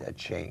need a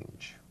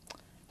change.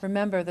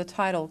 Remember the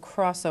title,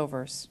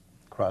 Crossovers.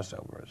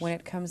 Crossovers. When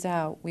it comes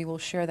out, we will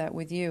share that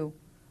with you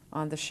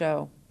on the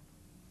show.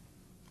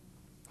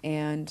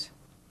 And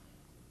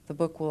the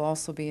book will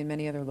also be in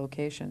many other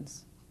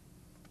locations,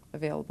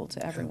 available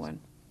to everyone.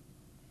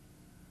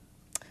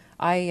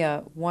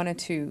 I wanted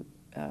to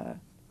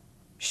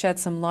shed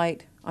some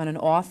light on an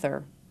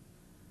author.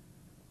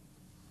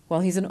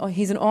 Well, he's an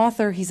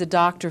author, he's a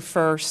doctor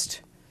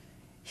first.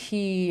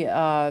 He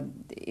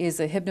is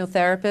a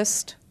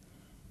hypnotherapist,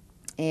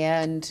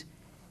 and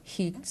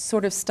he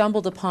sort of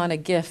stumbled upon a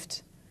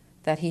gift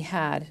that he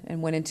had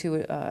and went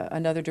into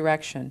another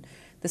direction.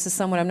 This is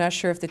someone I'm not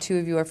sure if the two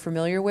of you are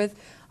familiar with.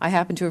 I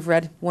happen to have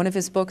read one of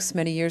his books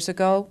many years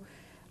ago.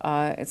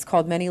 It's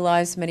called Many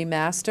Lives, Many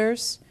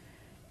Masters,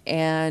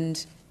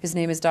 and his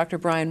name is Dr.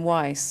 Brian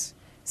Weiss.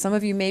 Some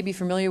of you may be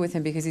familiar with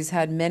him because he's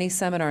had many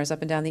seminars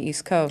up and down the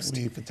East Coast.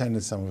 We've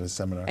attended some of his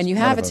seminars. And you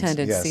have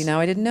attended. Yes. See, now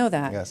I didn't know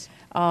that. Yes.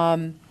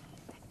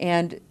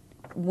 And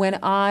when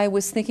I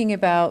was thinking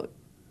about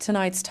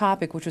tonight's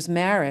topic, which was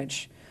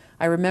marriage,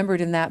 I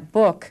remembered in that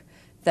book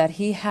that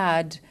he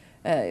had,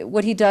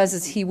 what he does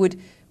is he would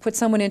put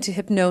someone into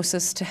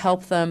hypnosis to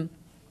help them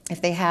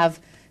if they have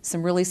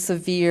some really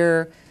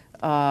severe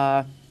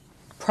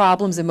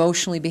problems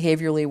emotionally,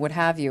 behaviorally, what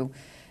have you.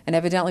 And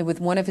evidently with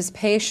one of his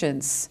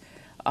patients,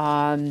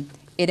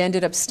 it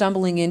ended up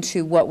stumbling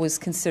into what was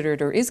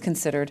considered, or is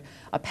considered,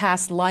 a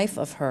past life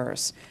of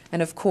hers.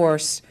 And of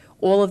course,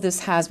 all of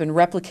this has been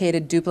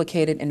replicated,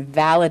 duplicated, and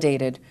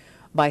validated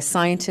by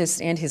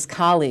scientists and his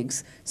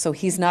colleagues. So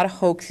he's not a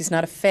hoax, he's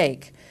not a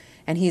fake.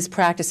 And he's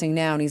practicing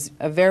now, and he's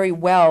a very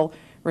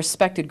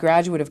well-respected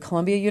graduate of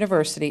Columbia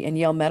University and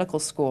Yale Medical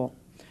School.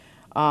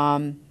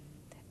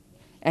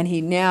 And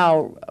he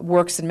now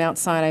works in Mount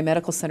Sinai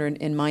Medical Center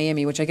in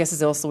Miami, which I guess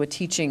is also a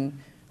teaching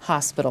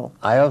hospital.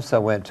 I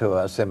also went to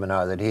a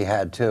seminar that he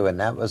had too, and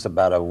that was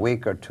about a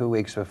week or 2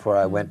 weeks before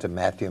I went to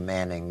Matthew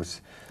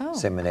Manning's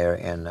seminar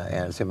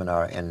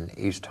in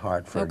East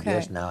Hartford. Okay.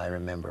 Yes, now I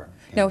remember.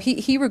 Now,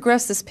 he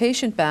regressed this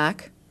patient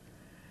back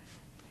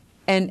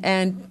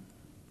and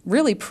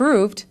really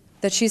proved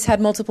that she's had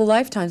multiple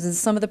lifetimes, and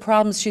some of the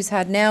problems she's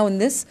had now in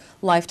this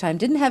lifetime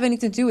didn't have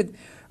anything to do with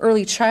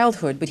early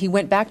childhood, but he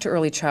went back to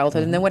early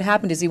childhood, and then what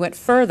happened is he went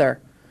further,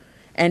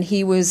 and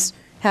he was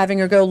having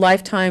her go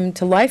lifetime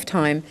to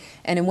lifetime,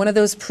 and in one of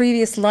those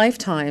previous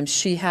lifetimes,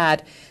 she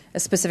had a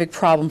specific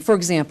problem. For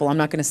example, I'm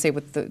not going to say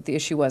what the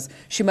issue was.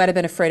 She might have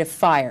been afraid of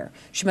fire.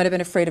 She might have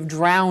been afraid of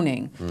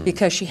drowning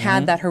because she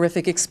had that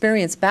horrific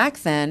experience back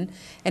then,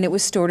 and it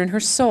was stored in her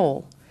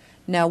soul.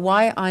 Now,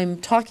 why I'm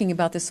talking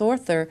about this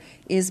author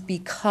is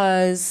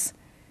because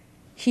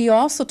he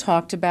also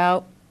talked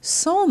about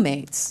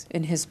soulmates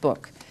in his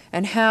book,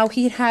 and how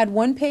he had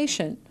one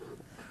patient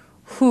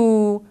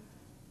who,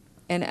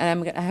 and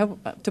I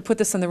hope to put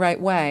this in the right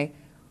way,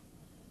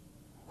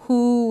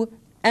 who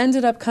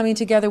ended up coming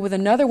together with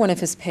another one of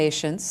his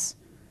patients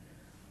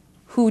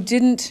who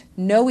didn't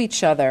know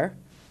each other,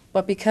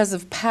 but because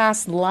of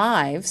past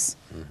lives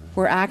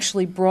were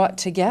actually brought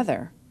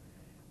together,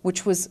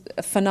 which was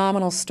a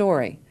phenomenal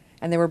story.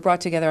 And they were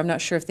brought together. I'm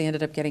not sure if they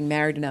ended up getting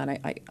married or not.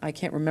 I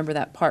can't remember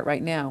that part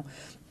right now.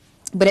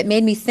 But it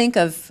made me think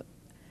of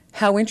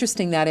how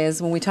interesting that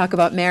is when we talk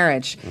about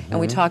marriage and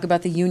we talk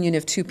about the union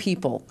of two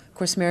people. Of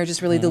course, marriage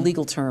is really the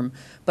legal term,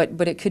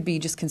 but it could be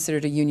just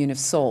considered a union of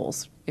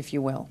souls, if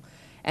you will.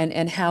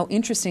 And how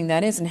interesting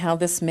that is, and how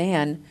this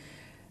man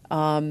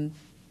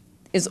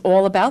is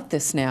all about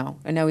this now.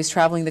 And now he's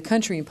traveling the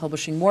country and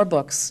publishing more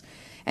books,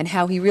 and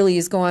how he really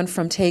has gone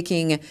from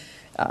taking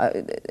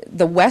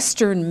the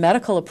Western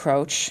medical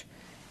approach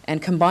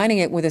and combining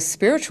it with a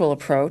spiritual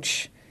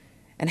approach,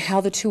 and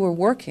how the two are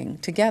working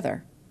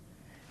together.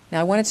 Now,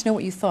 I wanted to know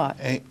what you thought.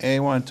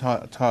 A1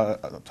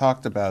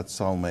 talked about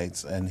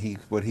soulmates, and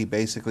what he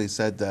basically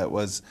said that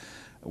was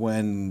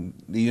when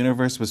the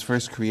universe was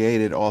first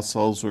created, all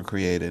souls were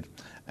created,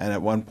 and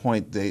at one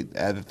point,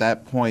 at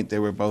that point, they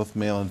were both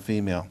male and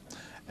female,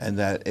 and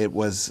that it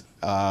was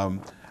at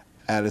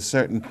a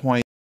certain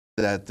point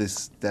that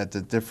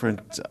the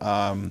different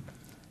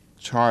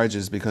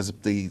charges, because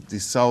the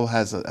soul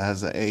has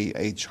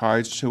a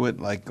charge to it,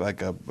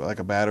 like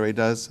a battery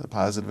does, a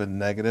positive and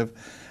negative,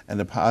 and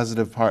the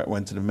positive part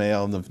went to the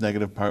male and the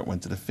negative part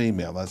went to the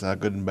female. That's how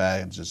good and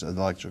bad, it's just an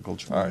electrical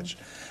charge,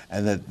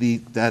 and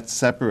that's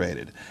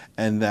separated,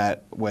 and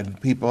that when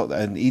people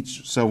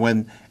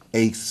when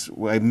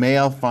a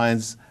male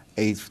finds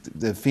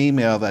the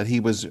female that he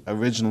was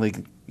originally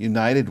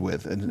united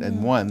with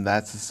and one,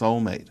 that's a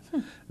soulmate.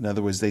 In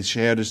other words, they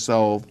shared a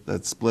soul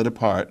that's split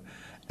apart,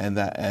 and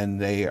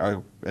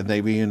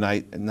they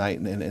reunite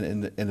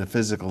in a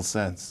physical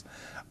sense.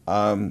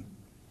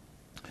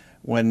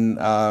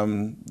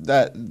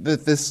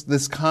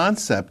 This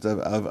concept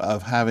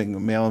of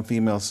having male and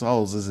female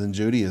souls is in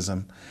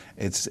Judaism.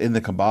 It's in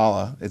the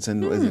Kabbalah. It's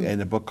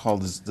in a book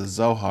called the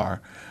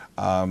Zohar.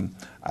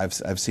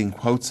 I've seen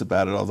quotes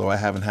about it, although I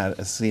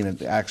haven't seen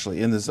it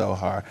actually in the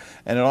Zohar.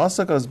 And it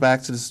also goes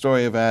back to the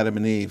story of Adam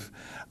and Eve.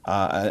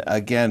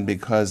 Again,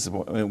 because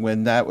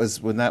when that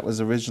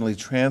was originally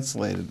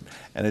translated,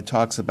 and it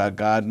talks about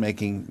God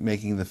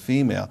making the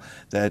female,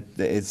 that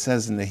it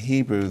says in the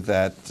Hebrew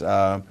that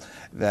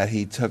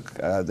they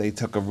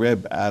took a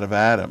rib out of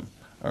Adam,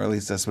 or at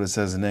least that's what it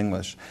says in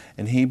English.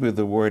 In Hebrew,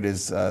 the word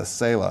is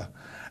Selah,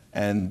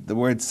 and the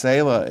word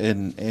Selah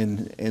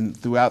in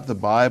throughout the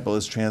Bible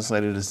is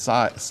translated as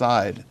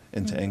side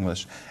into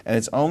English, and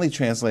it's only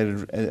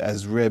translated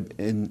as rib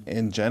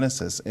in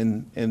Genesis,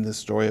 in the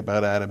story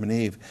about Adam and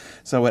Eve.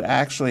 So what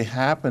actually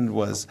happened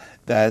was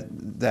that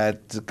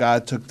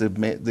God took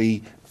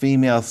the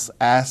female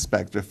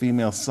aspect or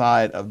female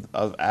side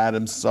of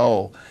Adam's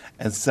soul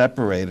and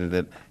separated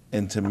it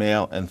into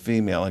male and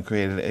female, and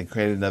created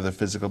another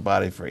physical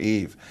body for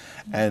Eve.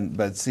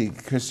 But see,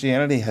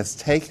 Christianity has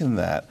taken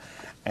that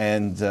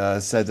and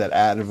said that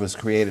Adam was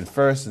created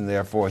first, and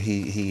therefore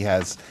he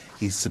has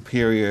he's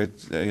superior.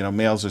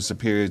 Males are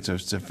superior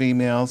to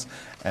females,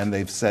 and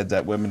they've said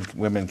that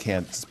women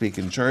can't speak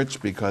in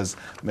church because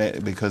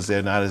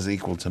they're not as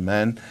equal to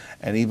men.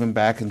 And even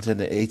back into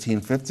the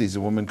 1850s, a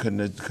woman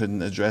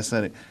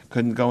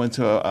couldn't go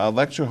into a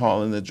lecture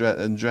hall and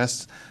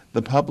address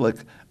the public,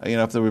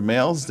 if there were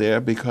males there,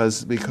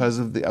 because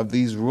of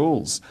these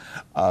rules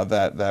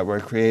that were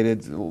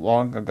created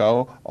long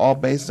ago, all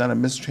based on a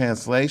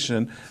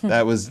mistranslation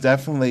that was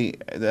definitely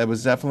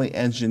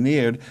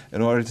engineered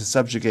in order to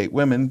subjugate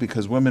women,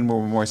 because women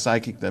were more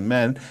psychic than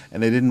men,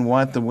 and they didn't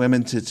want the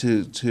women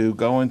to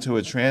go into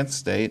a trance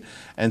state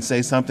and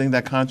say something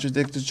that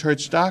contradicted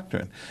church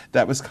doctrine.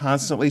 That was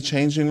constantly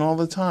changing all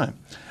the time.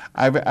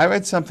 I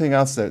read something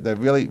else that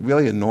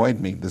really annoyed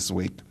me this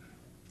week.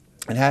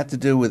 It had to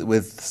do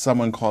with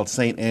someone called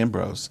Saint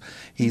Ambrose.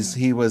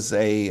 He was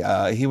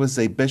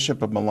a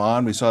bishop of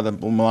Milan. We saw the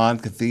Milan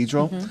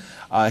Cathedral.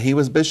 He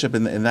was bishop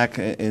in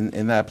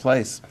that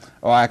place.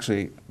 Oh,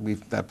 actually,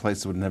 that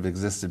place would have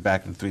existed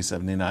back in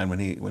 379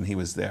 when he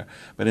was there,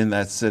 but in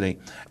that city,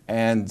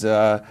 and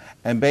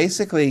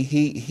basically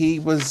he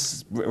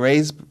was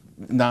raised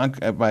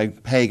by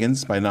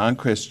pagans, by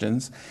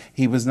non-Christians.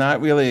 He was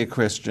not really a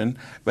Christian,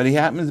 but he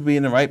happened to be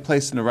in the right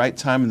place in the right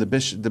time, and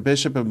the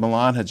bishop of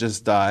Milan had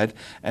just died,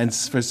 and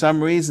for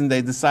some reason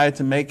they decided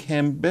to make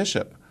him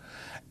bishop.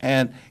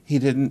 And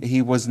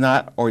he was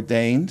not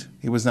ordained,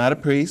 he was not a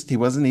priest, he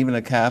wasn't even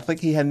a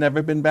Catholic, he had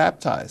never been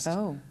baptized.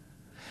 Oh.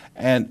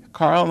 And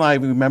Carl and I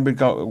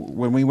remembered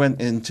when we went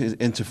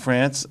into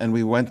France, and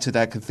we went to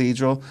that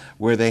cathedral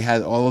where they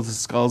had all of the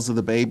skulls of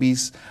the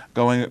babies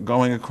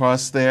going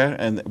across there,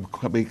 and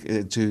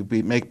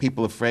make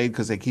people afraid,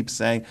 because they keep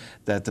saying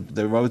that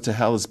the road to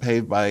hell is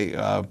paved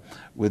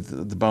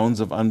with the bones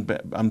of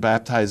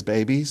unbaptized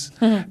babies,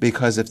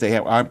 because if they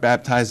aren't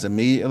baptized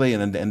immediately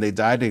and they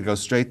die, they go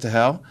straight to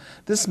hell.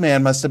 This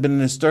man must have been in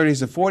his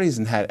 30s or 40s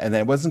and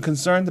I wasn't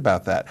concerned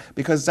about that,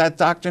 because that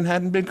doctrine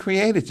hadn't been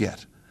created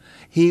yet.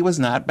 He was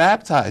not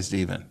baptized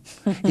even.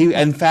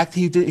 In fact,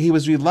 he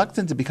was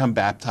reluctant to become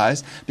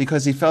baptized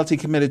because he felt he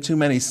committed too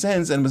many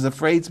sins and was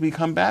afraid to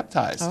become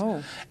baptized.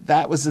 Oh.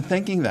 That was the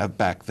thinking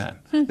back then.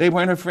 They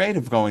weren't afraid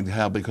of going to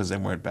hell because they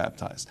weren't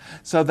baptized.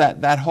 So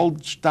that whole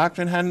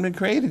doctrine hadn't been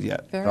created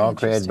yet. All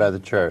created by the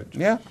church.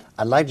 Yeah.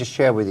 I'd like to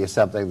share with you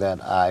something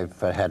that I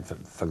had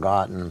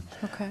forgotten.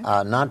 Okay.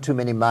 Not too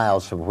many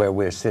miles from where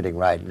we're sitting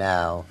right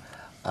now,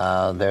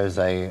 there's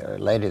a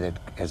lady that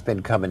has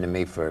been coming to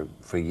me for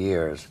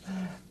years,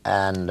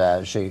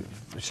 and she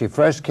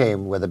first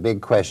came with a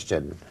big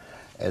question: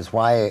 is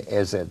why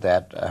is it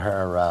that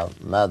her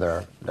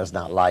mother does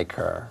not like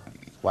her?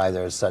 Why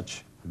there's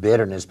such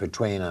bitterness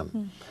between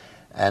them?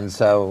 And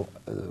so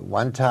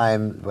one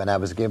time when I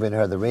was giving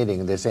her the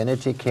reading, this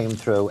entity came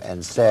through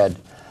and said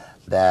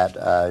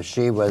that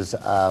she was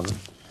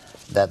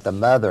that the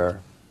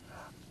mother.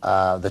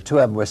 The two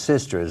of them were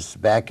sisters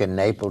back in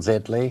Naples,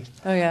 Italy.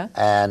 Oh, yeah?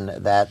 And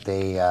that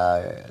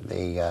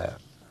the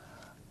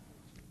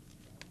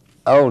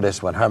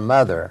oldest one, her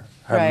mother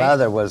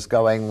was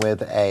going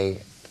with a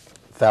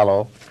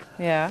fellow,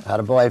 Yeah. had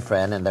a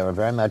boyfriend, and they were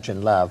very much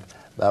in love.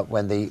 But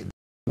when the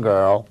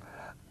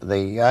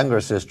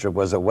younger sister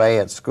was away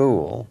at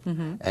school,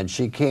 and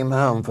she came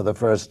home for the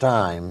first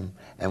time,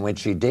 and when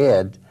she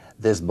did,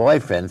 this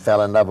boyfriend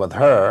fell in love with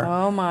her.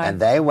 Oh, my. And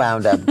they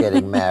wound up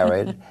getting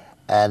married.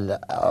 And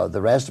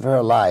the rest of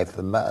her life,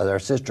 her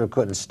sister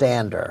couldn't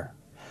stand her.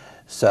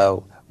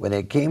 So when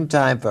it came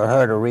time for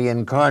her to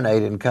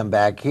reincarnate and come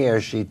back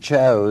here, she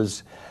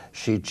chose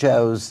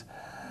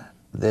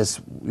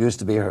this used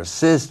to be her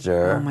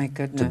sister, Oh, my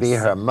goodness, to be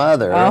her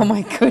mother. Oh,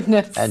 my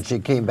goodness. And she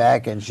came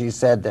back and she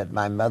said that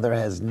my mother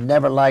has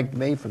never liked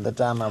me from the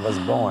time I was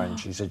born.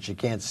 She said she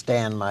can't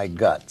stand my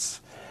guts.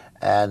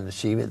 And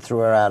she threw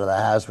her out of the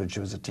house when she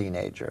was a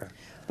teenager.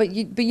 But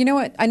you know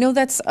what? I know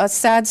that's a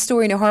sad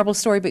story and a horrible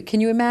story, but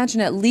can you imagine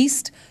at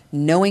least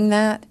knowing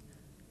that?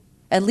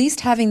 At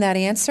least having that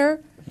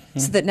answer,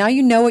 so that now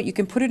you know it, you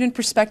can put it in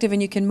perspective and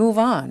you can move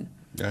on.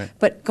 Right.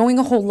 But going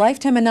a whole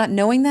lifetime and not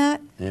knowing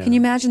that, can you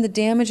imagine the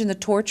damage and the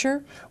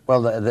torture?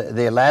 Well,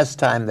 the last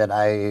time that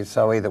I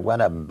saw either one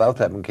of them,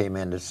 both of them came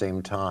in the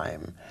same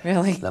time.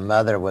 Really? The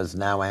mother was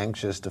now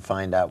anxious to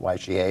find out why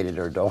she hated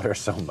her daughter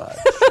so much.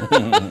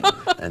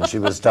 And she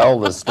was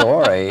told the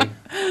story.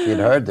 She'd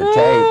heard the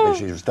tape, but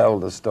she was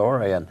told the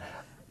story. And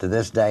to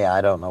this day, I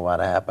don't know what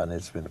happened.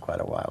 It's been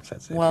quite a while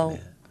since it Well,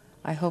 happened.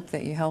 I hope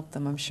that you helped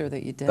them. I'm sure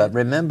that you did. But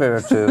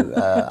remember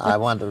I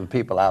want the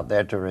people out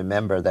there to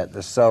remember that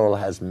the soul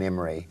has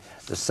memory.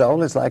 The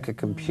soul is like a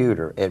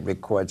computer. It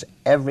records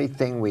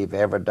everything we've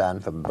ever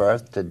done from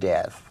birth to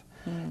death.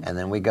 And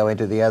then we go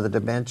into the other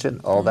dimension,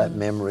 all that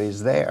memory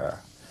is there.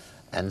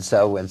 And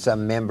so when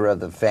some member of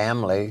the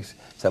family,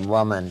 some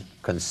woman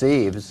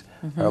conceives,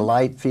 her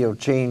light field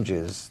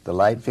changes. The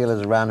light field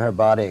is around her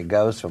body. It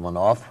goes from an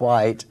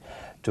off-white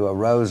to a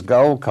rose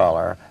gold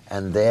color,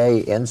 and they,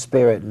 in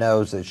spirit,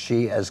 knows that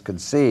she has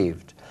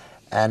conceived.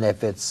 And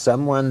if it's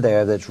someone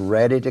there that's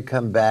ready to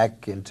come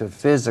back into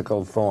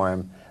physical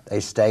form,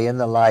 they stay in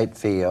the light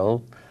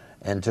field,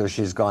 until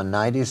she's gone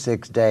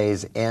 96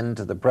 days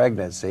into the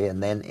pregnancy,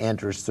 and then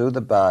enters through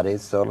the body,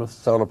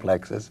 solar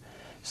plexus,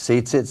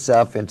 seats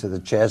itself into the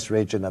chest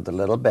region of the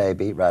little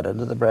baby, right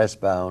under the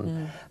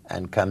breastbone,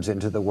 and comes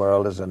into the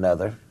world as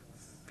another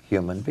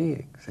human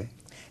being. See?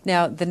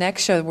 Now, the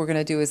next show we're going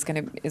to do is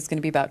going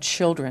to be about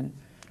children.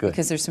 Good.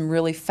 Because there's some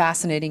really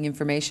fascinating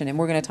information, and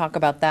we're going to talk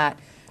about that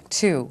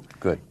too.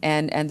 Good.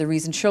 And the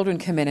reason children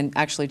come in and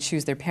actually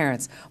choose their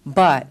parents.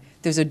 But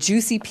there's a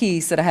juicy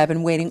piece that I have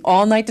been waiting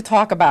all night to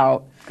talk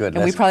about. Good.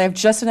 And we probably have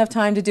just enough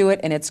time to do it,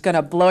 and it's going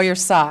to blow your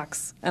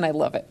socks, and I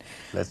love it.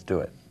 Let's do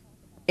it.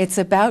 It's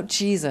about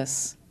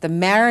Jesus, the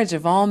marriage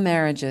of all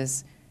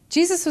marriages.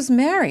 Jesus was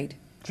married.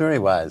 Sure he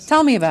was.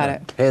 Tell me about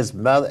it.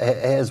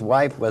 His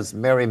wife was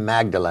Mary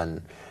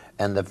Magdalene,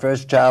 and the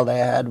first child they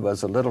had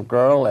was a little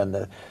girl, and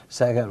the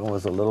second one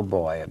was a little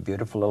boy, a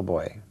beautiful little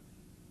boy.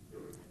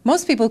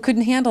 Most people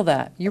couldn't handle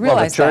that. You Well,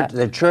 realize that.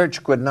 the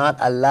church could not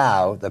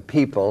allow the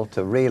people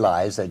to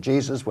realize that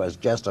Jesus was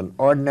just an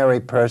ordinary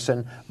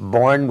person,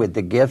 born with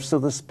the gifts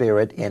of the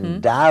Spirit,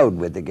 endowed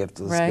with the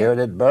gifts of the Spirit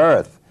at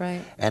birth.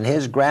 Right. And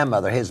his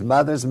grandmother, his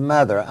mother's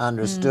mother,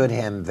 understood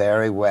him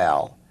very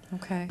well.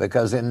 Okay.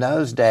 Because in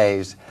those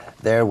days,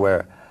 there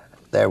were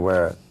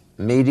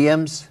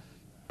mediums,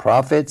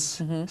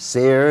 prophets,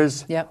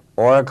 seers, Yep.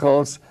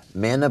 oracles,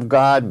 men of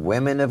God,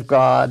 women of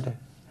God,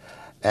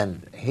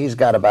 and he's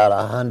got about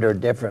 100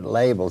 different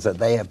labels that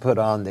they have put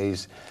on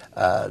these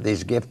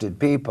gifted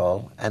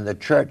people, and the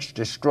church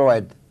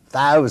destroyed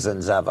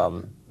thousands of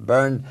them,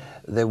 burned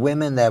the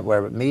women that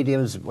were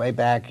mediums way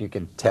back, you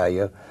can tell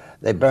you,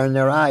 they burned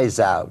their eyes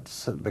out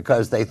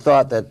because they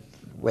thought that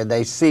when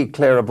they see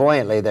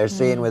clairvoyantly, they're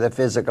seeing with the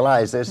physical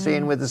eyes, they're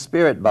seeing with the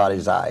spirit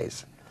body's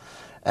eyes.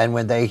 And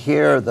when they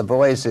hear the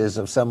voices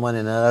of someone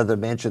in another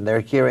dimension, they're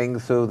hearing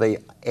through the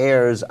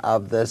ears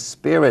of the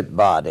spirit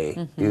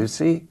body. You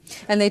see?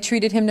 And they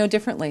treated him no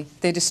differently.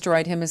 They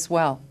destroyed him as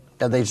well.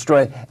 And they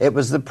destroyed. It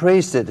was the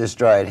priest that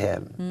destroyed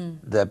him.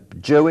 The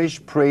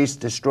Jewish priest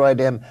destroyed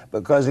him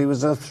because he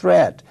was a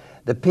threat.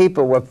 The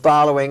people were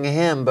following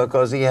him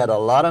because he had a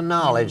lot of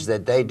knowledge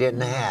that they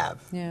didn't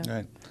have. Yeah.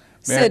 Right.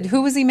 Sid,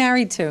 who was he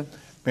married to?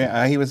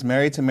 He was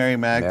married to Mary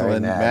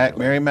Magdalene.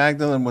 Mary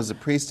Magdalene was a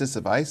priestess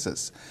of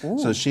Isis,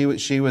 so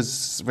she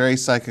was very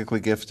psychically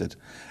gifted,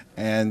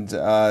 and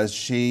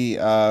she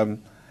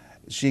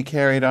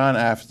carried on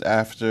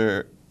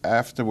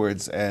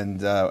afterwards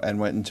and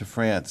went into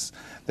France.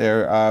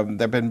 There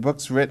have been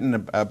books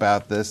written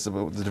about this. The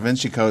Da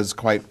Vinci Code is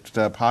quite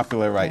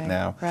popular right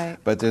now. Right.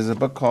 But there's a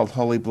book called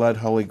Holy Blood,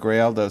 Holy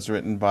Grail that was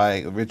written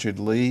by Richard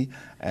Lee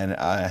and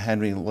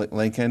Henry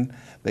Lincoln.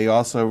 They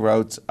also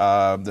wrote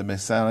the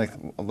Masonic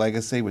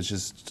Legacy, which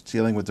is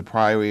dealing with the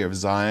Priory of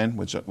Zion,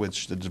 which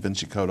the Da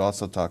Vinci Code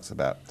also talks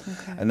about.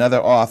 Okay.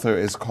 Another author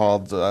is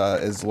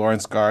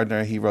Lawrence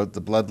Gardner. He wrote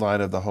The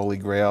Bloodline of the Holy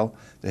Grail,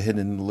 the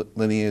hidden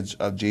lineage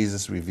of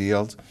Jesus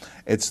revealed.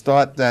 It's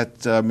thought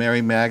that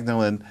Mary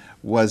Magdalene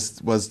was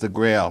the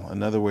Grail.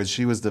 In other words,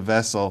 she was the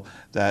vessel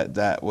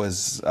that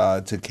was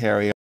to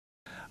carry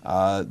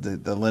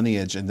the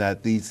lineage, and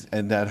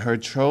that her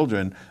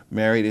children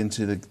married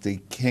into the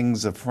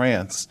kings of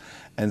France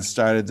and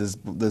started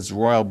this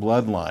royal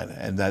bloodline,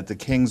 and that the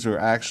kings were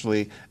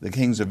actually the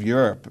kings of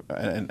Europe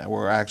and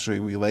were actually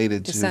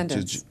related to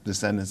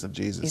descendants of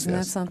Jesus. Isn't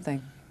that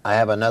something? I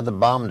have another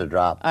bomb to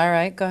drop. All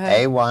right, go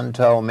ahead. A1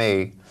 told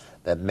me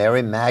that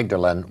Mary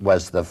Magdalene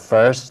was the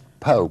first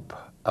pope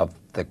of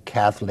the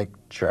Catholic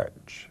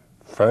Church.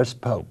 First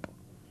pope.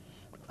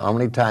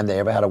 Only time they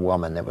ever had a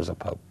woman that was a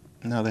pope.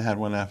 No, they had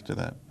one after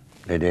that.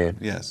 They did?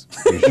 Yes.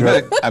 You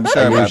sure? I'm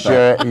sure about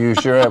that. You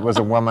sure it was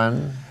a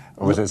woman?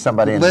 Or was it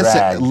somebody in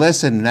drag?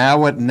 Listen. Now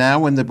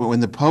when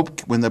the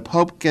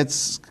Pope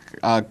gets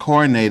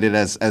coronated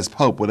as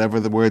Pope, whatever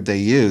the word they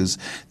use,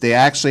 they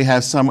actually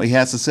have he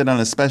has to sit on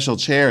a special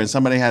chair, and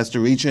somebody has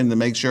to reach in to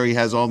make sure he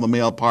has all the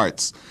male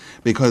parts,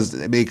 because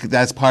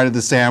that's part of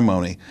the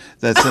ceremony.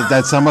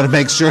 That someone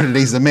makes sure that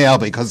he's a male,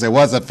 because there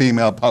was a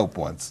female Pope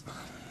once.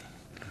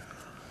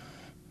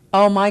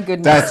 Oh my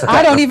goodness!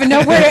 I don't even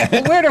know where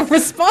to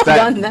respond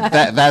on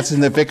that. That's in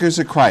the Vicars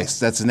of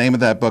Christ. That's the name of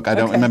that book. I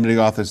don't remember the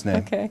author's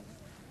name. Okay.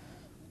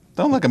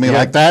 Don't look at me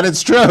like that.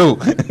 It's true.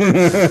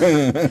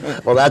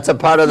 Well, that's a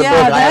part of the book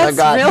I haven't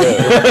got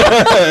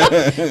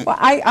to. Well,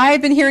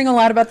 I've been hearing a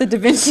lot about the Da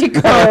Vinci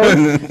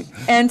Code,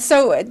 and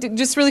so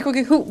just really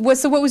quickly,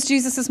 what was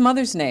Jesus'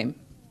 mother's name?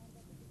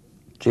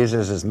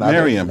 Jesus' mother.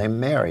 Miriam. Named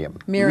Miriam.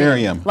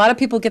 Miriam. A lot of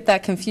people get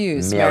that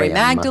confused. Mary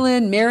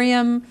Magdalene,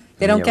 Miriam.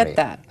 They don't get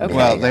that. Okay.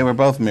 Well, they were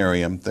both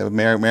Miriam.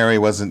 Mary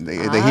wasn't. The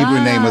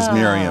Hebrew name was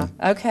Miriam.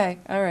 Okay,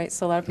 all right.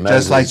 So a lot of people.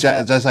 Just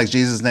like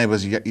Jesus' name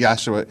was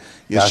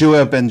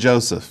Yeshua ben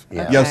Joseph.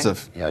 Yeah.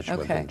 Joseph.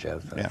 Yeshua ben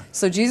Joseph. Yeah.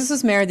 So Jesus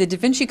was married. The Da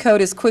Vinci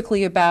Code is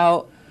quickly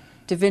about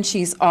Da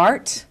Vinci's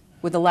art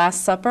with the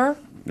Last Supper.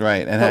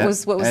 Right. And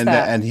what was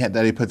that? And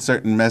that he put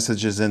certain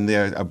messages in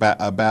there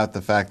about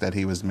the fact that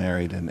he was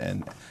married,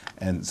 and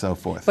and so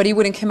forth. But he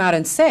wouldn't come out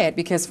and say it,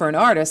 because for an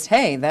artist,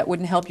 hey, that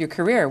wouldn't help your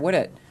career, would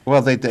it?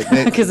 Well,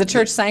 Because the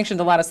church sanctioned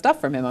a lot of stuff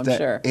from him, I'm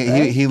sure.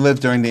 He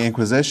lived during the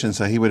Inquisition,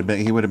 so he would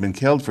have been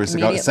killed for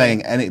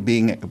saying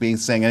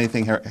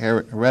anything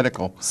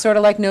heretical. Sort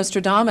of like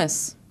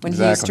Nostradamus, when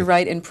he used to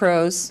write in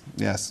prose.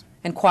 Yes.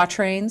 And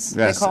quatrains,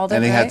 Yes. they called it,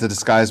 and he right? had to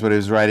disguise what he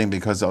was writing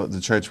because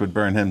the church would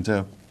burn him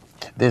too.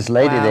 This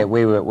lady Wow. that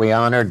we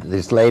honored,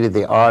 this lady,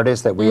 the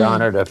artist that we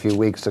honored a few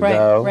weeks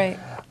ago. Right.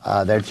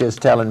 They're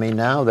just telling me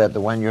now that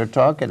the one you're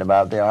talking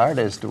about, the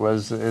artist,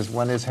 is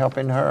one is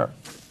helping her.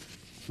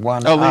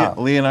 One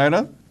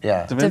Leonardo?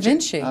 Yeah. Da Da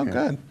Vinci. Oh,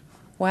 good.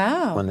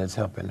 Wow. One that's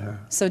helping her.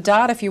 So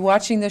Dot, if you're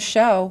watching this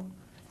show,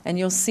 and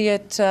you'll see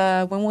it,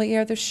 when will we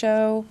air the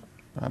show?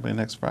 Probably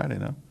next Friday,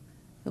 no?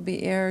 It'll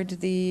be aired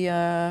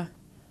the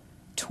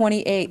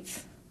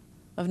 28th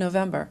of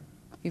November,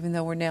 even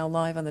though we're now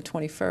live on the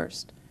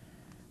 21st.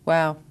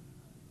 Wow.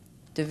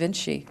 Da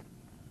Vinci.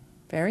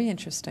 Very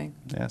interesting.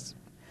 Yes.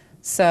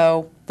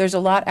 So there's a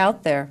lot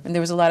out there, and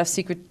there was a lot of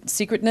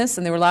secretness,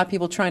 and there were a lot of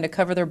people trying to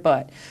cover their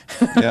butt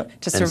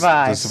Yep. to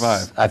survive. To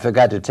survive. I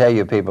forgot to tell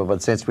you people,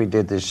 but since we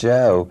did the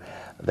show,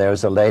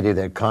 there's a lady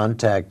that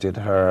contacted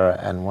her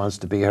and wants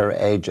to be her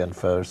agent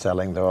for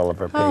selling all of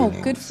her Oh,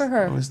 paintings. good for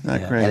her. Oh, isn't that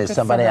Yeah, great? and it's Good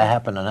somebody for her. I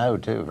happen to know,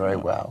 too, very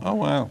well. Oh,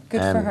 wow.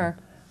 Good for And her.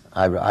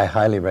 I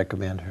highly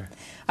recommend her.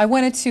 I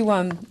wanted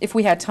to, if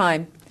we had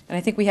time, and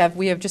I think we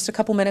have just a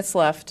couple minutes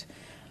left,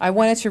 I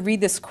wanted to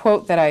read this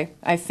quote that I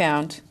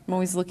found. I'm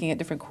always looking at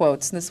different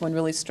quotes, and this one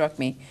really struck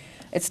me.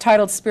 It's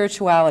titled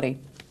Spirituality.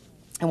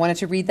 I wanted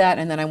to read that,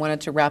 and then I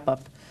wanted to wrap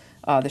up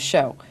the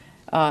show.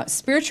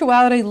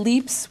 Spirituality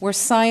leaps where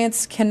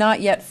science cannot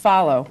yet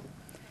follow,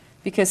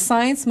 because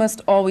science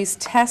must always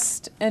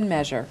test and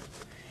measure,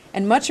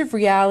 and much of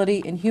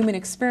reality and human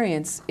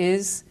experience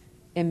is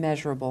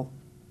immeasurable.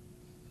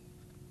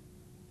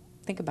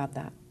 Think about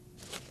that.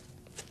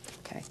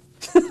 Okay.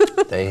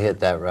 They hit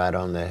that right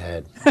on the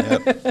head.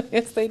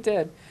 Yes, they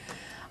did.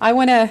 I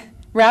want to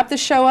wrap the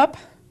show up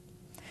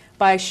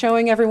by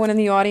showing everyone in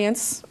the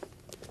audience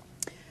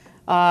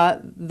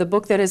the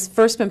book that has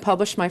first been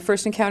published, My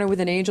First Encounter with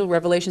an Angel,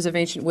 Revelations of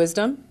Ancient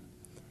Wisdom.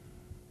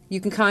 You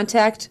can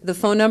contact the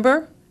phone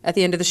number at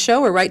the end of the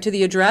show or write to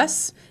the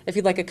address. If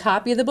you'd like a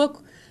copy of the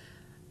book,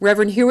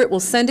 Reverend Hewitt will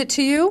send it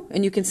to you,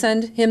 and you can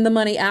send him the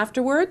money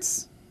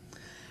afterwards.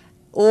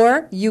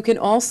 Or you can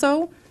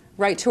also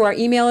write to our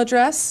email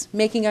address,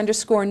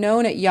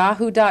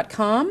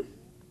 making_known@yahoo.com.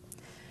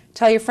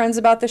 Tell your friends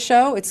about the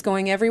show. It's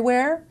going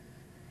everywhere.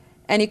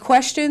 Any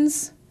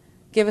questions,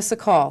 give us a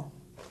call.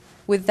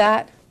 With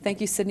that,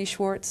 thank you, Sidney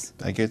Schwartz.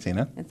 Thank you,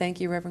 Tina. And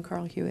thank you, Reverend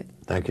Carl Hewitt.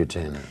 Thank you,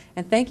 Tina.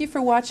 And thank you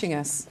for watching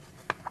us.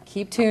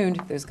 Keep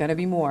tuned. There's going to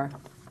be more.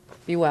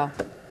 Be well.